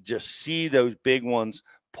 and you could just see those big ones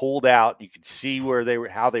pulled out. You could see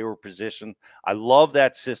how they were positioned. I love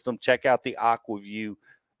that system. Check out the AquaView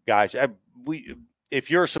guys. If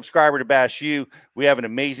you're a subscriber to Bash U, we have an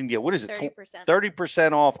amazing deal. What is it?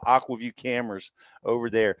 30% off AquaView cameras over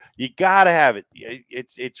there. You got to have it.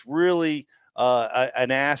 It's really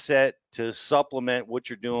an asset to supplement what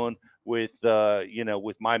you're doing with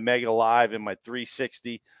with my Mega Live and my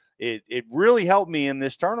 360. It really helped me in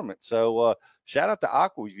this tournament. So shout out to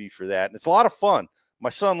AquaView for that. And it's a lot of fun. My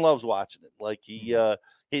son loves watching it. Like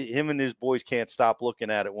him and his boys can't stop looking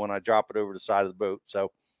at it when I drop it over the side of the boat.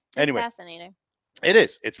 So anyway, it's fascinating. It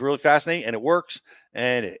is. It's really fascinating, and it works,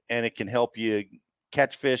 and it can help you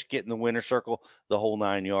catch fish, get in the winner circle, the whole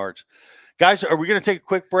 9 yards. Guys, are we going to take a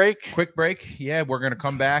quick break? Quick break. Yeah, we're going to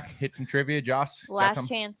come back, hit some trivia. Joss? Last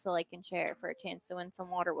chance to like and share for a chance to win some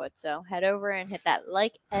Waterwood. So head over and hit that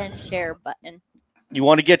like and share button. You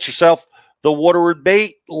want to get yourself the Waterwood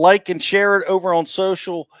bait, like and share it over on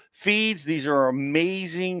social feeds. These are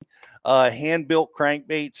amazing hand-built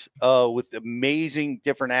crankbaits with amazing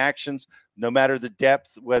different actions, no matter the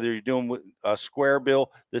depth, whether you're doing a square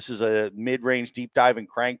bill. This is a mid-range deep diving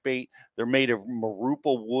crankbait. They're made of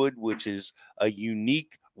Marupa wood, which is a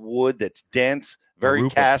unique wood that's dense, very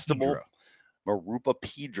castable. Marupa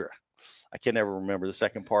Pedra. I can never remember the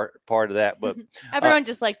second part of that, but everyone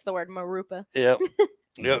just likes the word Marupa. Yeah.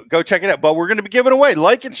 Yeah, go check it out. But we're going to be giving away.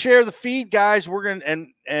 Like and share the feed, guys. We're going to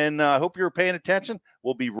and hope you're paying attention.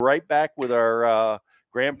 We'll be right back with our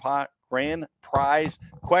grand prize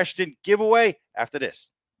question giveaway after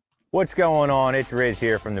this. What's going on? It's Riz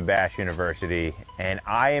here from the Bash University, and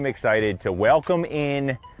I am excited to welcome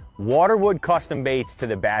in Waterwood custom baits to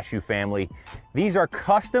the Bash U family. These are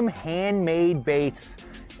custom handmade baits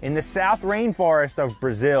in the South Rainforest of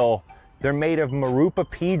Brazil. They're made of Marupa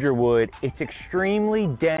Pedra wood. It's extremely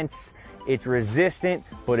dense, it's resistant,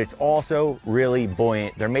 but it's also really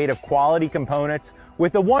buoyant. They're made of quality components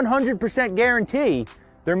with a 100% guarantee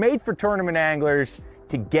They're made for tournament anglers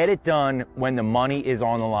to get it done when the money is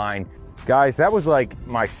on the line. Guys, that was like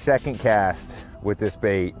my second cast with this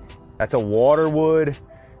bait. That's a waterwood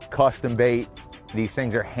custom bait. These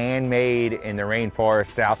things are handmade in the rainforest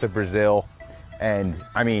south of Brazil. And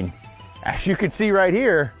I mean, as you can see right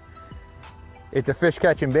here, it's a fish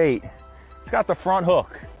catching bait. It's got the front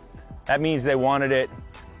hook. That means they wanted it.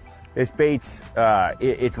 This bait's,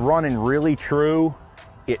 it's running really true.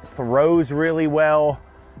 It throws really well.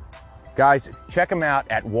 Guys, check them out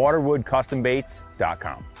at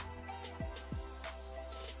waterwoodcustombaits.com.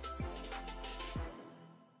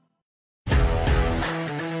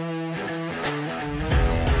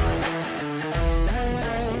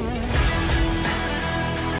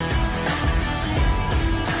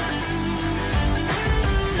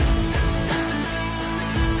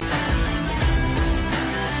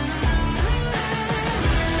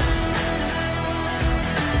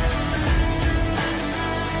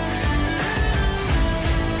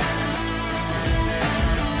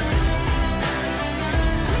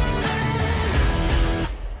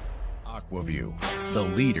 AquaView, the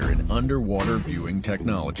leader in underwater viewing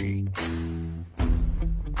technology.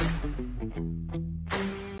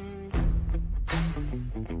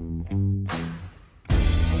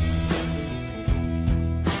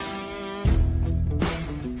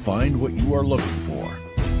 Find what you are looking for.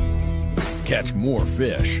 Catch more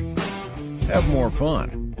fish. Have more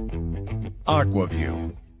fun.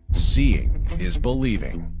 AquaView. Seeing is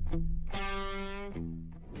believing.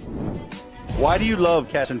 Why do you love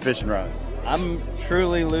catching fishing rods? I'm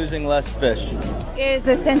truly losing less fish. Is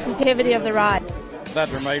the sensitivity of the rod. That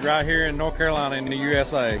they're made right here in North Carolina in the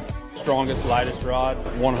USA. Strongest, lightest rod,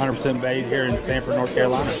 100% made here in Sanford, North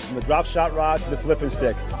Carolina. From the drop shot rod to the flipping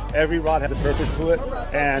stick. Every rod has a purpose to it,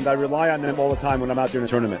 and I rely on them all the time when I'm out there in a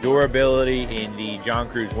tournament. Durability in the John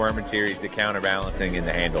Cruz Worming series, the counterbalancing in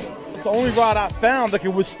the handle. It's the only rod I found that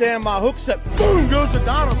can withstand my hook set. Boom goes the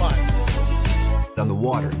dynamite. On the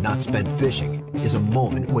water not spent fishing is a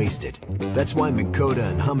moment wasted. That's why Minn Kota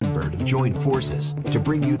and Humminbird have joined forces to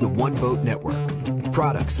bring you the One Boat Network.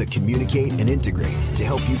 Products that communicate and integrate to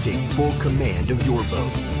help you take full command of your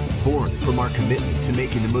boat. Born from our commitment to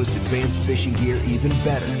making the most advanced fishing gear even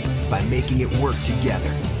better by making it work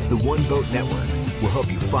together. The One Boat Network will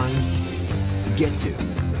help you find, get to,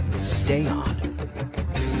 stay on,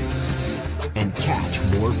 and catch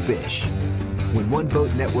more fish. When One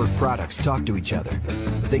Boat Network products talk to each other,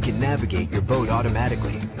 they can navigate your boat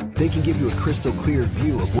automatically. They can give you a crystal clear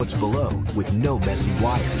view of what's below with no messy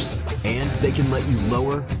wires. And they can let you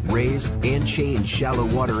lower, raise, and change shallow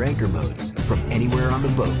water anchor modes from anywhere on the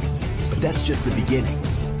boat. But that's just the beginning.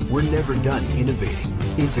 We're never done innovating,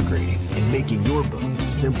 integrating, and making your boat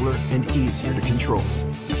simpler and easier to control.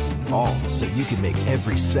 All so you can make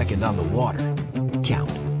every second on the water count.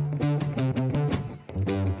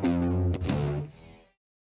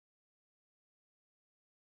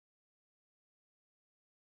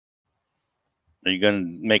 Are you going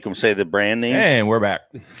to make them say the brand names? And we're back.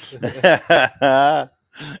 Are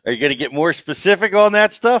you going to get more specific on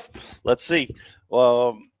that stuff? Let's see.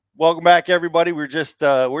 Well, welcome back, everybody. We're just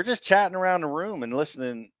chatting around the room and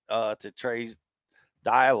listening to Trey's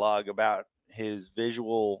dialogue about his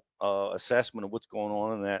visual assessment of what's going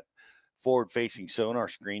on in that forward-facing sonar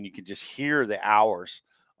screen. You can just hear the hours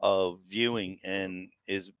of viewing and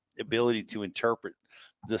his ability to interpret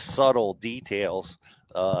the subtle details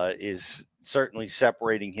is certainly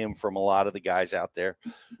separating him from a lot of the guys out there.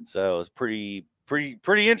 So it's pretty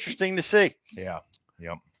interesting to see. Yeah.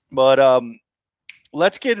 Yep. But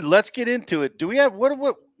let's get into it. Do we have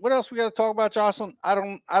what else we got to talk about, Jocelyn? I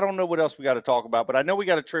don't know what else we got to talk about, but I know we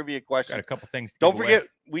got a trivia question. Got a couple things. Don't forget,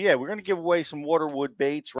 we're going to give away some Waterwood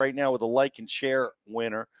baits right now with a like and share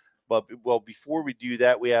winner. But before we do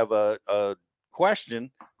that, we have a question,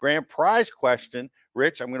 grand prize question.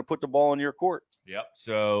 Rich, I'm going to put the ball in your court. Yep.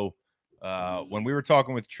 So when we were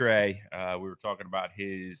talking with Trey, we were talking about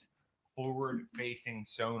his forward-facing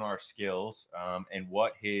sonar skills and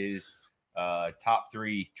what his top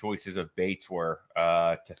three choices of baits were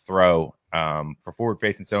to throw for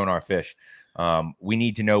forward-facing sonar fish. We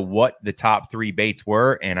need to know what the top three baits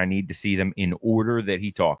were, and I need to see them in order that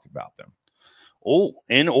he talked about them. Oh,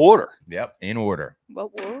 in order. Yep, in order.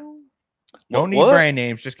 Whoa. Don't need brand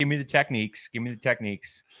names. Just give me the techniques.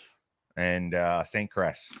 And St.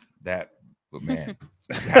 Crest. That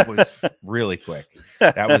was really quick.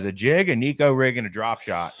 That was a jig, a Nico rig, and a drop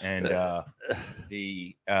shot. And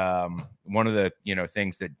the one of the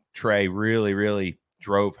things that Trey really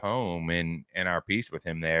drove home in our piece with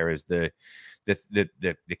him there is the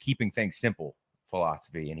keeping things simple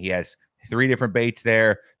philosophy. And he has three different baits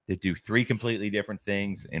there. that do 3 completely different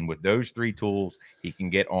things. And with those 3 tools, he can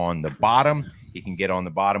get on the bottom. He can get on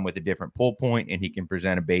the bottom with a different pull point, and he can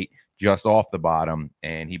present a bait just off the bottom.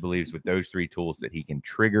 And he believes with those 3 tools that he can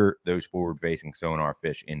trigger those forward-facing sonar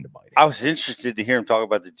fish into biting. I was interested to hear him talk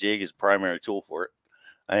about the jig as a primary tool for it,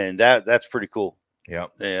 and that's pretty cool.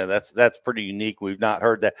 Yep. Yeah, that's pretty unique. We've not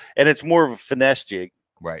heard that, and it's more of a finesse jig,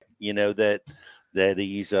 right? You know that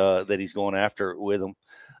he's going after it with him.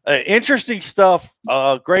 Interesting stuff.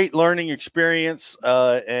 Great learning experience,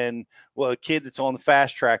 and a kid that's on the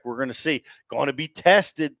fast track. We're going to see going to be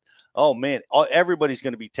tested. Oh man, everybody's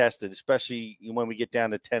going to be tested, especially when we get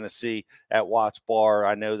down to Tennessee at Watts Bar.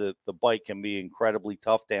 I know that the bite can be incredibly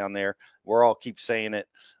tough down there. We're all keep saying it.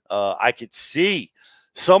 I could see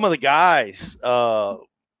some of the guys,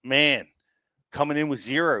 man, coming in with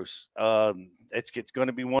zeros. It's going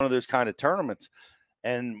to be one of those kind of tournaments.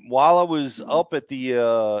 And while I was up at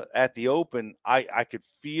the Open, I could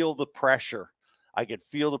feel the pressure. I could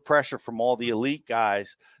feel the pressure from all the elite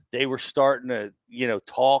guys. They were starting to,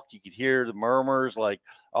 talk. You could hear the murmurs like,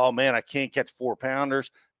 oh, man, I can't catch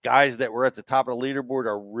 4-pounders. Guys that were at the top of the leaderboard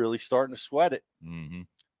are really starting to sweat it. Mm-hmm.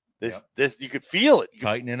 This you could feel it.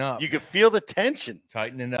 Tightening up. You could feel the tension.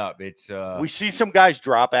 Tightening up. It's we see some guys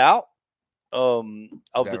drop out of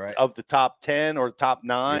the top 10 or top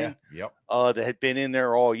 9. Yeah. Yep. That had been in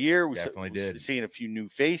there all year. We definitely did. Seeing a few new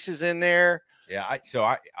faces in there. Yeah,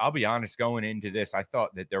 I'll be honest, going into this, I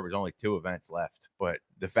thought that there was only 2 events left, but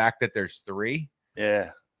the fact that there's 3,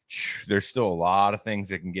 there's still a lot of things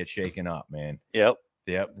that can get shaken up, man. Yep.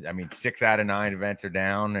 I mean, 6 out of 9 events are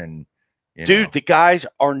down, and dude, the guys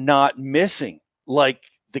are not missing. Like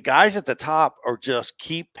the guys at the top are just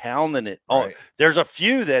keep pounding it. Right. Oh, there's a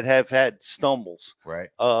few that have had stumbles, right?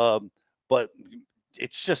 But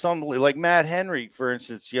it's just unbelievable. Like Matt Henry, for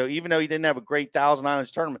instance, even though he didn't have a great Thousand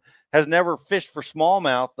Islands tournament, has never fished for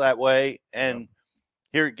smallmouth that way. And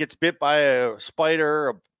here it gets bit by a spider,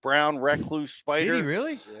 a brown recluse spider. Did he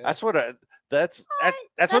really? Yeah. That's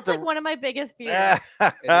like one of my biggest fears.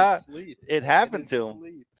 It happened to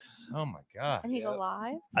him. Oh my god! And he's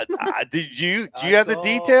alive. Did you have the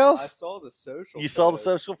details? I saw the social. You saw the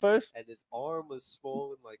social post, and his arm was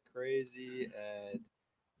swollen like crazy, and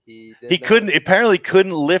he apparently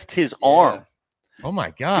couldn't lift his arm. Oh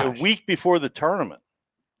my god! A week before the tournament.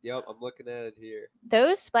 Yep, I'm looking at it here.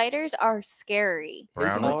 Those spiders are scary.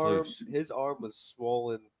 His arm was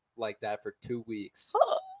swollen like that for 2 weeks.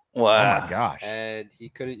 Wow! Oh my gosh! And he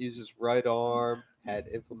couldn't use his right arm. Had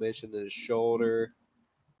inflammation in his shoulder.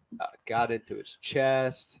 Got into his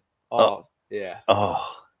chest. Yeah.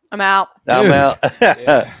 Oh, I'm out. I'm out.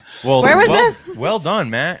 Yeah. Well, where was this? Well done,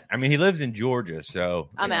 Matt. I mean, he lives in Georgia, so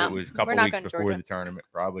I'm out. It was a couple weeks before the tournament.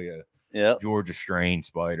 Probably a Georgia strain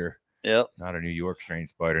spider. Yep. Not a New York strain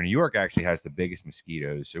spider. New York actually has the biggest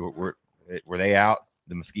mosquitoes. So were they out,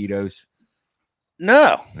 the mosquitoes?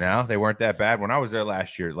 No, they weren't that bad. When I was there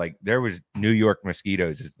last year, like there was New York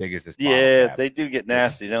mosquitoes as big as this. Yeah, they do get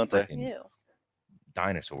nasty, don't they? Ew.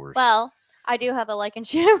 Dinosaurs. Well, I do have a like and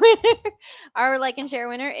share winner. Our like and share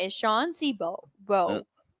winner is Sean Sebo.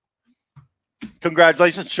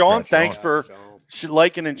 Congratulations, Sean. Thanks for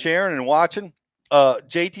liking and sharing and watching.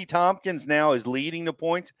 JT Tompkins now is leading the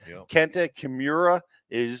points. Yep. Kenta Kimura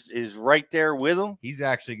is right there with him. He's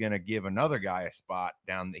actually going to give another guy a spot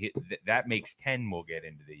down. That makes 10 will get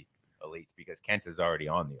into the elites because Kenta's already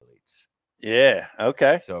on the elites. Yeah.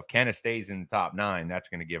 Okay. So if Kenta stays in the top 9, that's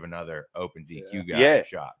going to give another Open ZQ guy a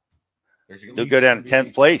shot. They'll go down to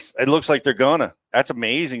 10th place. It looks like they're gonna. That's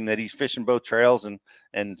amazing that he's fishing both trails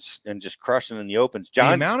and just crushing in the Opens.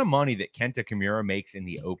 The amount of money that Kenta Kimura makes in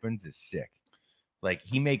the Opens is sick. Like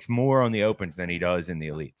he makes more on the Opens than he does in the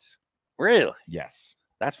elites. Really? Yes.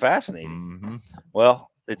 That's fascinating. Mm-hmm. Well,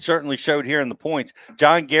 it certainly showed here in the points.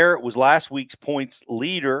 John Garrett was last week's points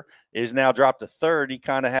leader, is now dropped to 3rd. He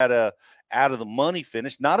kind of had a out of the money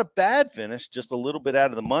finish. Not a bad finish, just a little bit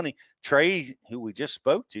out of the money. Trey, who we just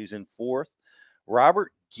spoke to, is in 4th.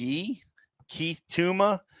 Robert Gee, Keith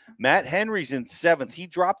Tuma, Matt Henry's in 7th. He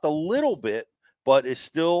dropped a little bit, but is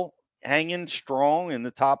still hanging strong in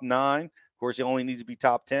the top 9. Of course, he only needs to be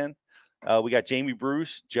top 10. We got Jamie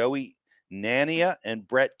Bruce, Joey Nania, and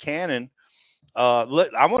Brett Cannon. I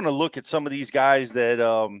want to look at some of these guys that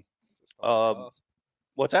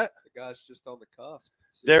what's that? The guys just on the cusp.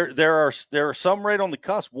 There are some right on the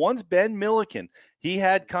cusp. One's Ben Milliken. He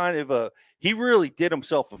had he really did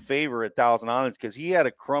himself a favor at Thousand Islands because he had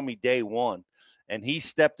a crummy day 1, and he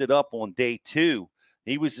stepped it up on day 2.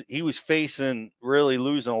 He was facing really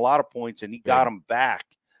losing a lot of points, and he got him back.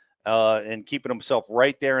 and keeping himself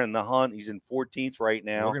right there in the hunt. He's in 14th right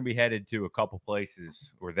now. We're going to be headed to a couple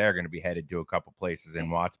places, or they're going to be headed to a couple places in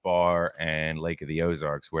Watts Bar and Lake of the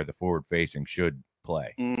Ozarks where the forward-facing should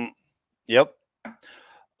play. Yep.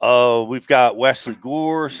 We've got Wesley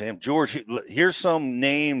Gore, Sam George. Here's some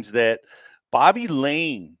names that Bobby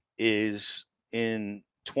Lane is in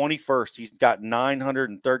 21st. He's got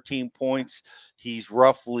 913 points. He's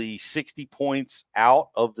roughly 60 points out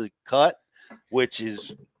of the cut, which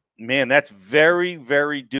is, man, that's very,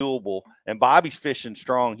 very doable. And Bobby's fishing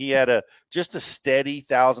strong. He had just a steady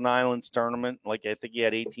Thousand Islands tournament. Like, I think he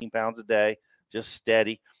had 18 pounds a day, just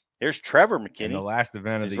steady. There's Trevor McKinney. And the last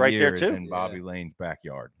event of the right year there too. is in Bobby Lane's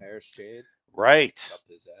backyard. Harris Shade. Right. Up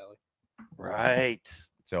his alley. Right.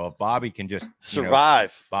 So if Bobby can just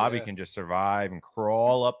survive, Bobby can just survive and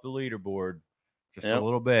crawl up the leaderboard just a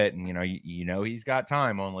little bit. And, you know, he's got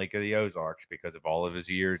time on Lake of the Ozarks because of all of his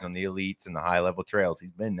years on the elites and the high level trails.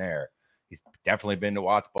 He's been there. He's definitely been to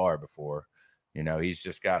Watts Bar before. You know, he's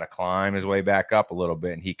just got to climb his way back up a little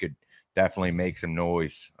bit, and he could definitely make some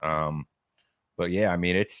noise. But yeah, I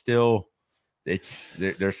mean, there's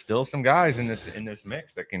still some guys in this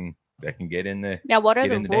mix that can get in the. Now, what are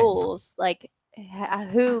the dance. rules? Like,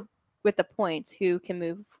 who with the points? Who can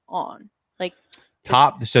move on? Like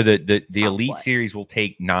top. So the elite what? Series will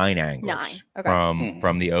take 9 anglers Okay.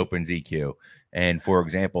 from the Open ZQ. And for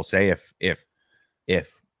example, say if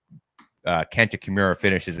Kenta Kimura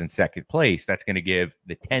finishes in second place, that's going to give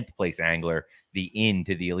the 10th place angler the in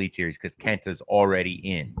to the elite series because Kenta's already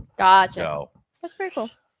in. Gotcha. So that's pretty cool.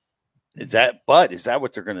 Is that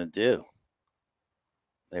what they're going to do?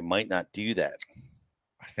 They might not do that.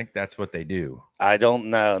 I think that's what they do. I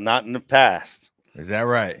don't know. Not in the past. Is that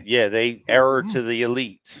right? Yeah, they error to the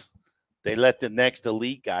elites. They let the next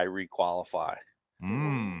elite guy requalify.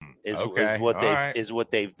 Is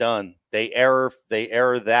what they've done. They error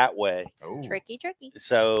that way. Tricky.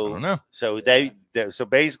 So I don't know. So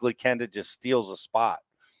basically Kenda just steals a spot.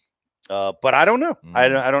 But I don't know. I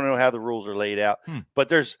don't know how the rules are laid out.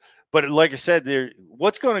 But like I said, here's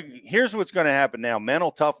what's going to happen now.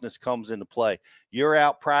 Mental toughness comes into play. You're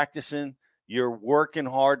out practicing, you're working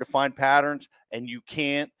hard to find patterns, and you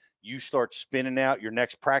can't. You start spinning out. Your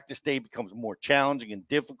next practice day becomes more challenging and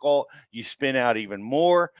difficult. You spin out even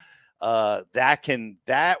more.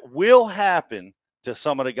 That will happen to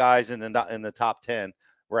some of the guys in the top 10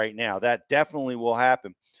 right now. That definitely will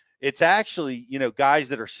happen. It's actually, guys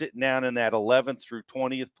that are sitting down in that 11th through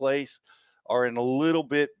 20th place are in a little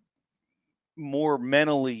bit more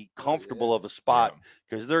mentally comfortable of a spot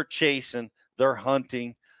because they're chasing, they're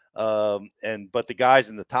hunting. But the guys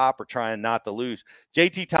in the top are trying not to lose.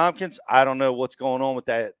 JT Tompkins, I don't know what's going on with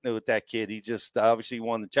that kid. He just obviously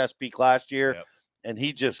won the Chesapeake last year, and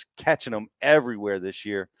he just catching them everywhere this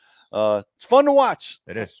year. It's fun to watch.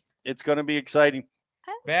 It is. It's going to be exciting.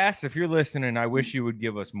 Bass, if you're listening, I wish you would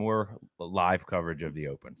give us more live coverage of the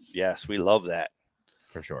Opens. Yes, we love that.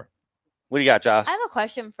 For sure. What do you got, Josh? I have a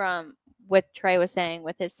question from what Trey was saying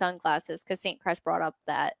with his sunglasses, because St. Crest brought up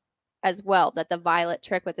that as well, that the violet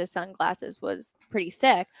trick with his sunglasses was pretty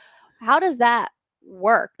sick. How does that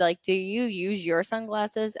work? Like, do you use your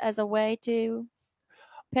sunglasses as a way to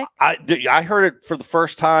pick? I heard it for the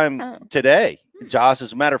first time today, Josh.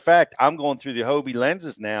 As a matter of fact, I'm going through the Hobie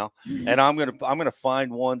lenses now, and I'm gonna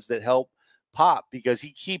find ones that help pop because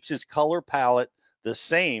he keeps his color palette the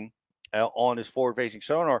same on his forward-facing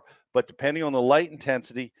sonar, but depending on the light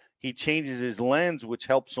intensity, he changes his lens, which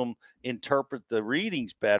helps him interpret the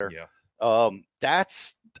readings better. Yeah.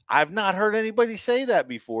 I've not heard anybody say that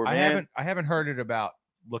before, man. I haven't heard it about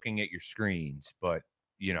looking at your screens, but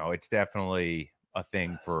it's definitely a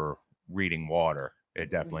thing for reading water.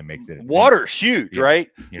 It definitely makes it. Water's huge,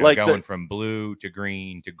 right? Like going from blue to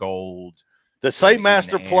green to gold. The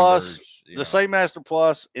Sightmaster Plus, the Sightmaster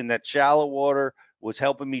Plus in that shallow water was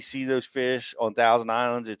helping me see those fish on Thousand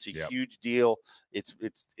Islands. It's a huge deal. It's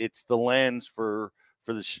the lens for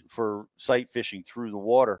sight fishing through the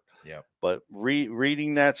water. Yeah. But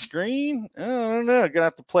reading that screen, I don't know. Gonna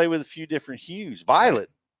have to play with a few different hues.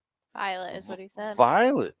 Violet is what he said.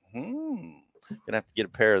 Violet. Gonna have to get a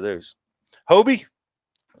pair of those. Hobie,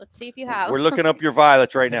 let's see if you have. We're looking up your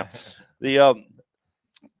violets right now.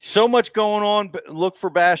 So much going on. But look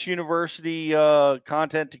for Bass University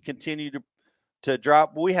content to continue to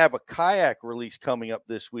drop. We have a kayak release coming up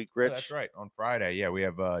this week, Rich. That's right. On Friday. Yeah, we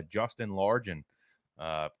have Justin Largen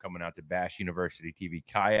coming out to Bass University TV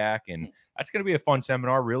Kayak, and that's going to be a fun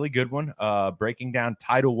seminar, really good one, breaking down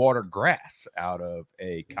tidal water grass out of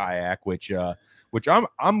a kayak, which I'm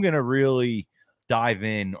going to really dive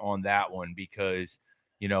in on that one because,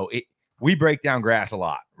 we break down grass a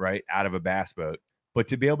lot, right, out of a bass boat. But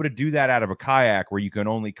to be able to do that out of a kayak where you can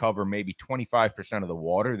only cover maybe 25% of the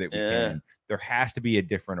water that we can, there has to be a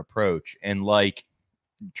different approach. And like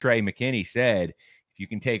Trey McKinney said, if you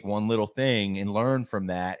can take one little thing and learn from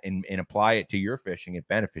that and apply it to your fishing, it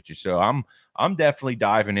benefits you. So I'm definitely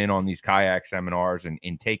diving in on these kayak seminars and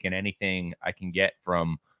taking anything I can get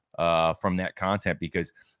from that content,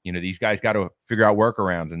 because these guys got to figure out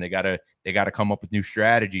workarounds, and they got to come up with new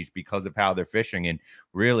strategies because of how they're fishing. And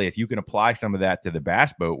really, if you can apply some of that to the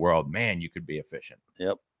bass boat world, man, you could be efficient.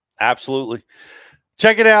 Yep, absolutely.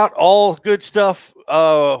 Check it out. All good stuff.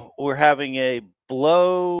 We're having a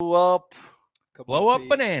blow up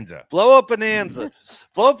bonanza. Blow up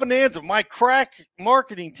bonanza. My crack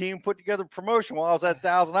marketing team put together a promotion while I was at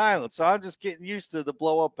Thousand Island, so I'm just getting used to the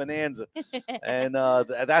blow up bonanza, and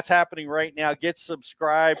that's happening right now. Get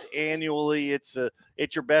subscribed annually. It's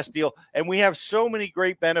your best deal, and we have so many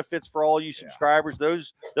great benefits for all you subscribers.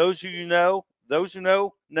 Those who know, those who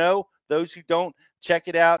know, those who don't. Check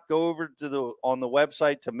it out. Go over to on the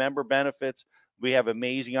website to member benefits. We have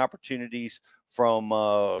amazing opportunities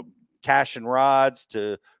from cash and rods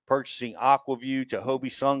to purchasing Aquaview to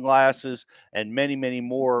Hobie sunglasses and many, many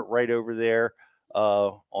more right over there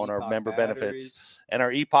on our member benefits and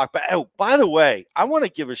our Epoch. Oh, by the way, I want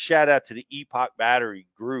to give a shout out to the Epoch battery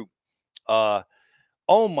group. Oh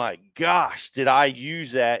my gosh, did I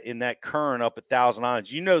use that in that current up at Thousand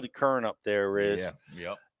Islands? The current up there is. Yeah.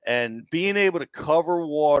 Yep. And being able to cover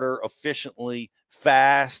water efficiently,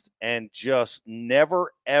 fast, and just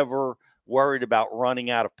never, ever worried about running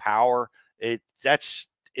out of power. It's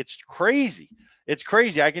crazy. It's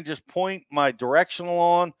crazy. I can just point my directional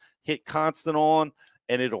on, hit constant on,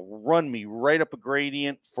 and it'll run me right up a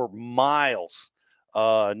gradient for miles.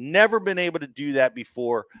 Never been able to do that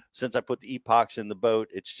before since I put the epochs in the boat.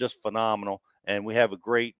 It's just phenomenal. And we have a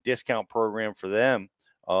great discount program for them,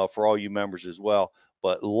 for all you members as well.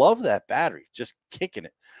 But love that battery, just kicking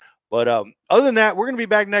it. But other than that, we're going to be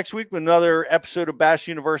back next week with another episode of Bass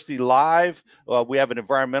University Live. We have an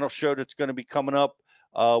environmental show that's going to be coming up.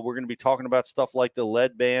 We're going to be talking about stuff like the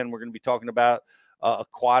lead ban. We're going to be talking about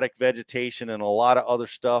aquatic vegetation and a lot of other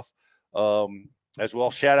stuff as well.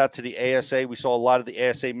 Shout out to the ASA. We saw a lot of the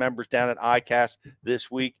ASA members down at ICAST this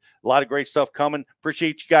week. A lot of great stuff coming.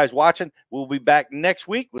 Appreciate you guys watching. We'll be back next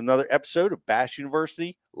week with another episode of Bass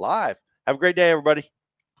University Live. Have a great day, everybody.